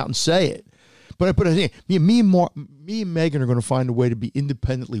supposed to come out and say it. But I think me and Meghan are going to find a way to be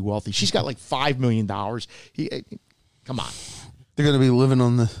independently wealthy. She's got like $5 million. Come on. They're going to be living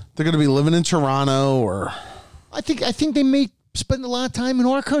They're going to be living in Toronto, or I think they may spend a lot of time in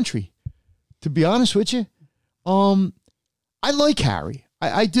our country. To be honest with you, I like Harry.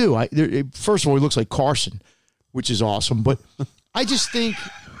 I do. First of all, he looks like Carson, which is awesome. But I just think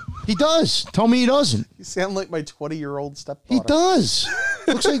he does. Tell me he doesn't. You sound like my 20-year-old stepdaughter. He does.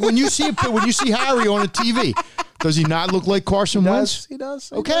 Looks like when you see Harry on a TV, does he not look like Carson Wentz? He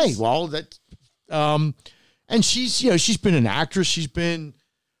does. Okay. Well, that. And she's been an actress. And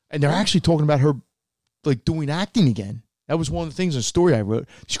they're actually talking about her like doing acting again. That was one of the things in the story I wrote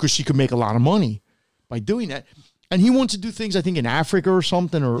because she could make a lot of money by doing that. And he wants to do things, I think, in Africa or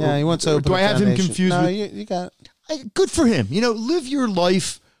something. Or he wants to. Do I have him confused? No, you got it. Good for him. Live your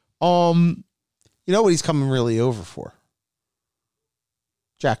life. You know what he's coming really over for?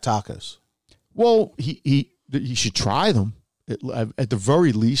 Jack Tacos. Well, he should try them at the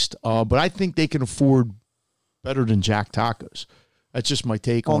very least. But I think they can afford better than Jack Tacos. That's just my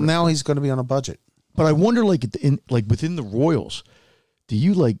take on it. Well, now he's going to be on a budget. But I wonder, within the Royals, do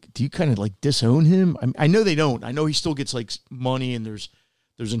you kind of like disown him? I know they don't. I know he still gets like money, and there's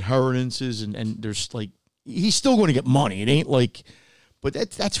inheritances, and there's like he's still going to get money. It ain't like, but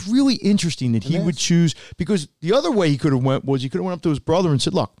that's really interesting that he would choose, because the other way he could have went up to his brother and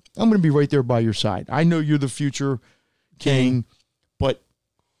said, "Look, I'm going to be right there by your side. I know you're the future king, but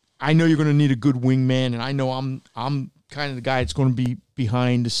I know you're going to need a good wingman, and I know I'm kind of the guy that's going to be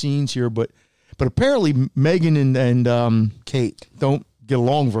behind the scenes here, but apparently Meghan and Kate don't get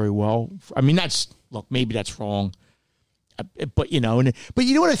along very well. I mean, maybe that's wrong, but you know what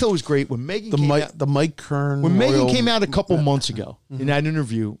I thought was great when Meghan the Mike Kern Meghan came out a couple months ago in that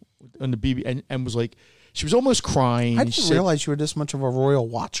interview on the BBC and was like, she was almost crying. I didn't realize you were this much of a royal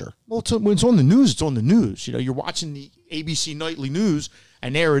watcher. Well, when it's on the news, it's on the news. You're watching the ABC nightly news,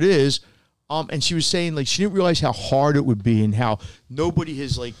 and there it is. And she was saying like she didn't realize how hard it would be and how nobody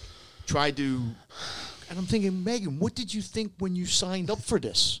has like tried to. And I'm thinking, Meghan, what did you think when you signed up for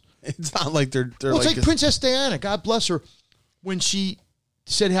this? It's not like they're it's like Princess Diana, God bless her, when she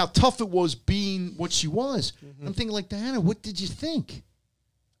said how tough it was being what she was. Mm-hmm. I'm thinking like, Diana, what did you think?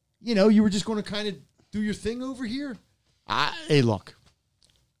 You were just going to kind of do your thing over here. Hey, look,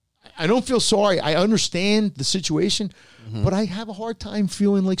 I don't feel sorry. I understand the situation, but I have a hard time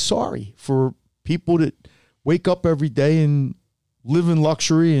feeling like sorry for people that wake up every day and live in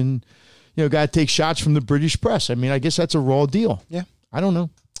luxury and, got to take shots from the British press. I mean, I guess that's a raw deal. Yeah. I don't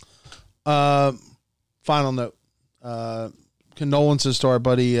know. Final note. condolences to our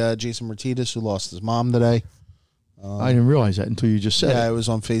buddy Jason Martinez, who lost his mom today. I didn't realize that until you just said Yeah, it. it was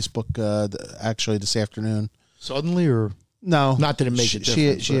on Facebook actually this afternoon. Suddenly, or No, not that it makes a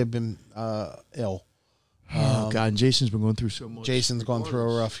difference. She had been ill. Oh God, and Jason's been going through so much. Jason's gone through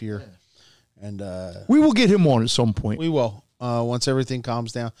a rough year, and we will get him on at some point. we will once everything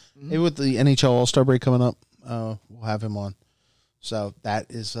calms down. Maybe with the NHL All-Star break coming up, we'll have him on. So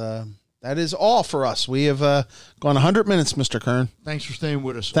that is all for us. We have gone 100 minutes, Mr. Kern. Thanks for staying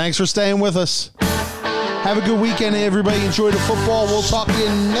with us. Thanks for staying with us. Have a good weekend, everybody. Enjoy the football. We'll talk to you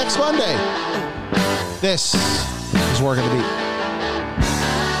next Monday. This is Work of the Beat.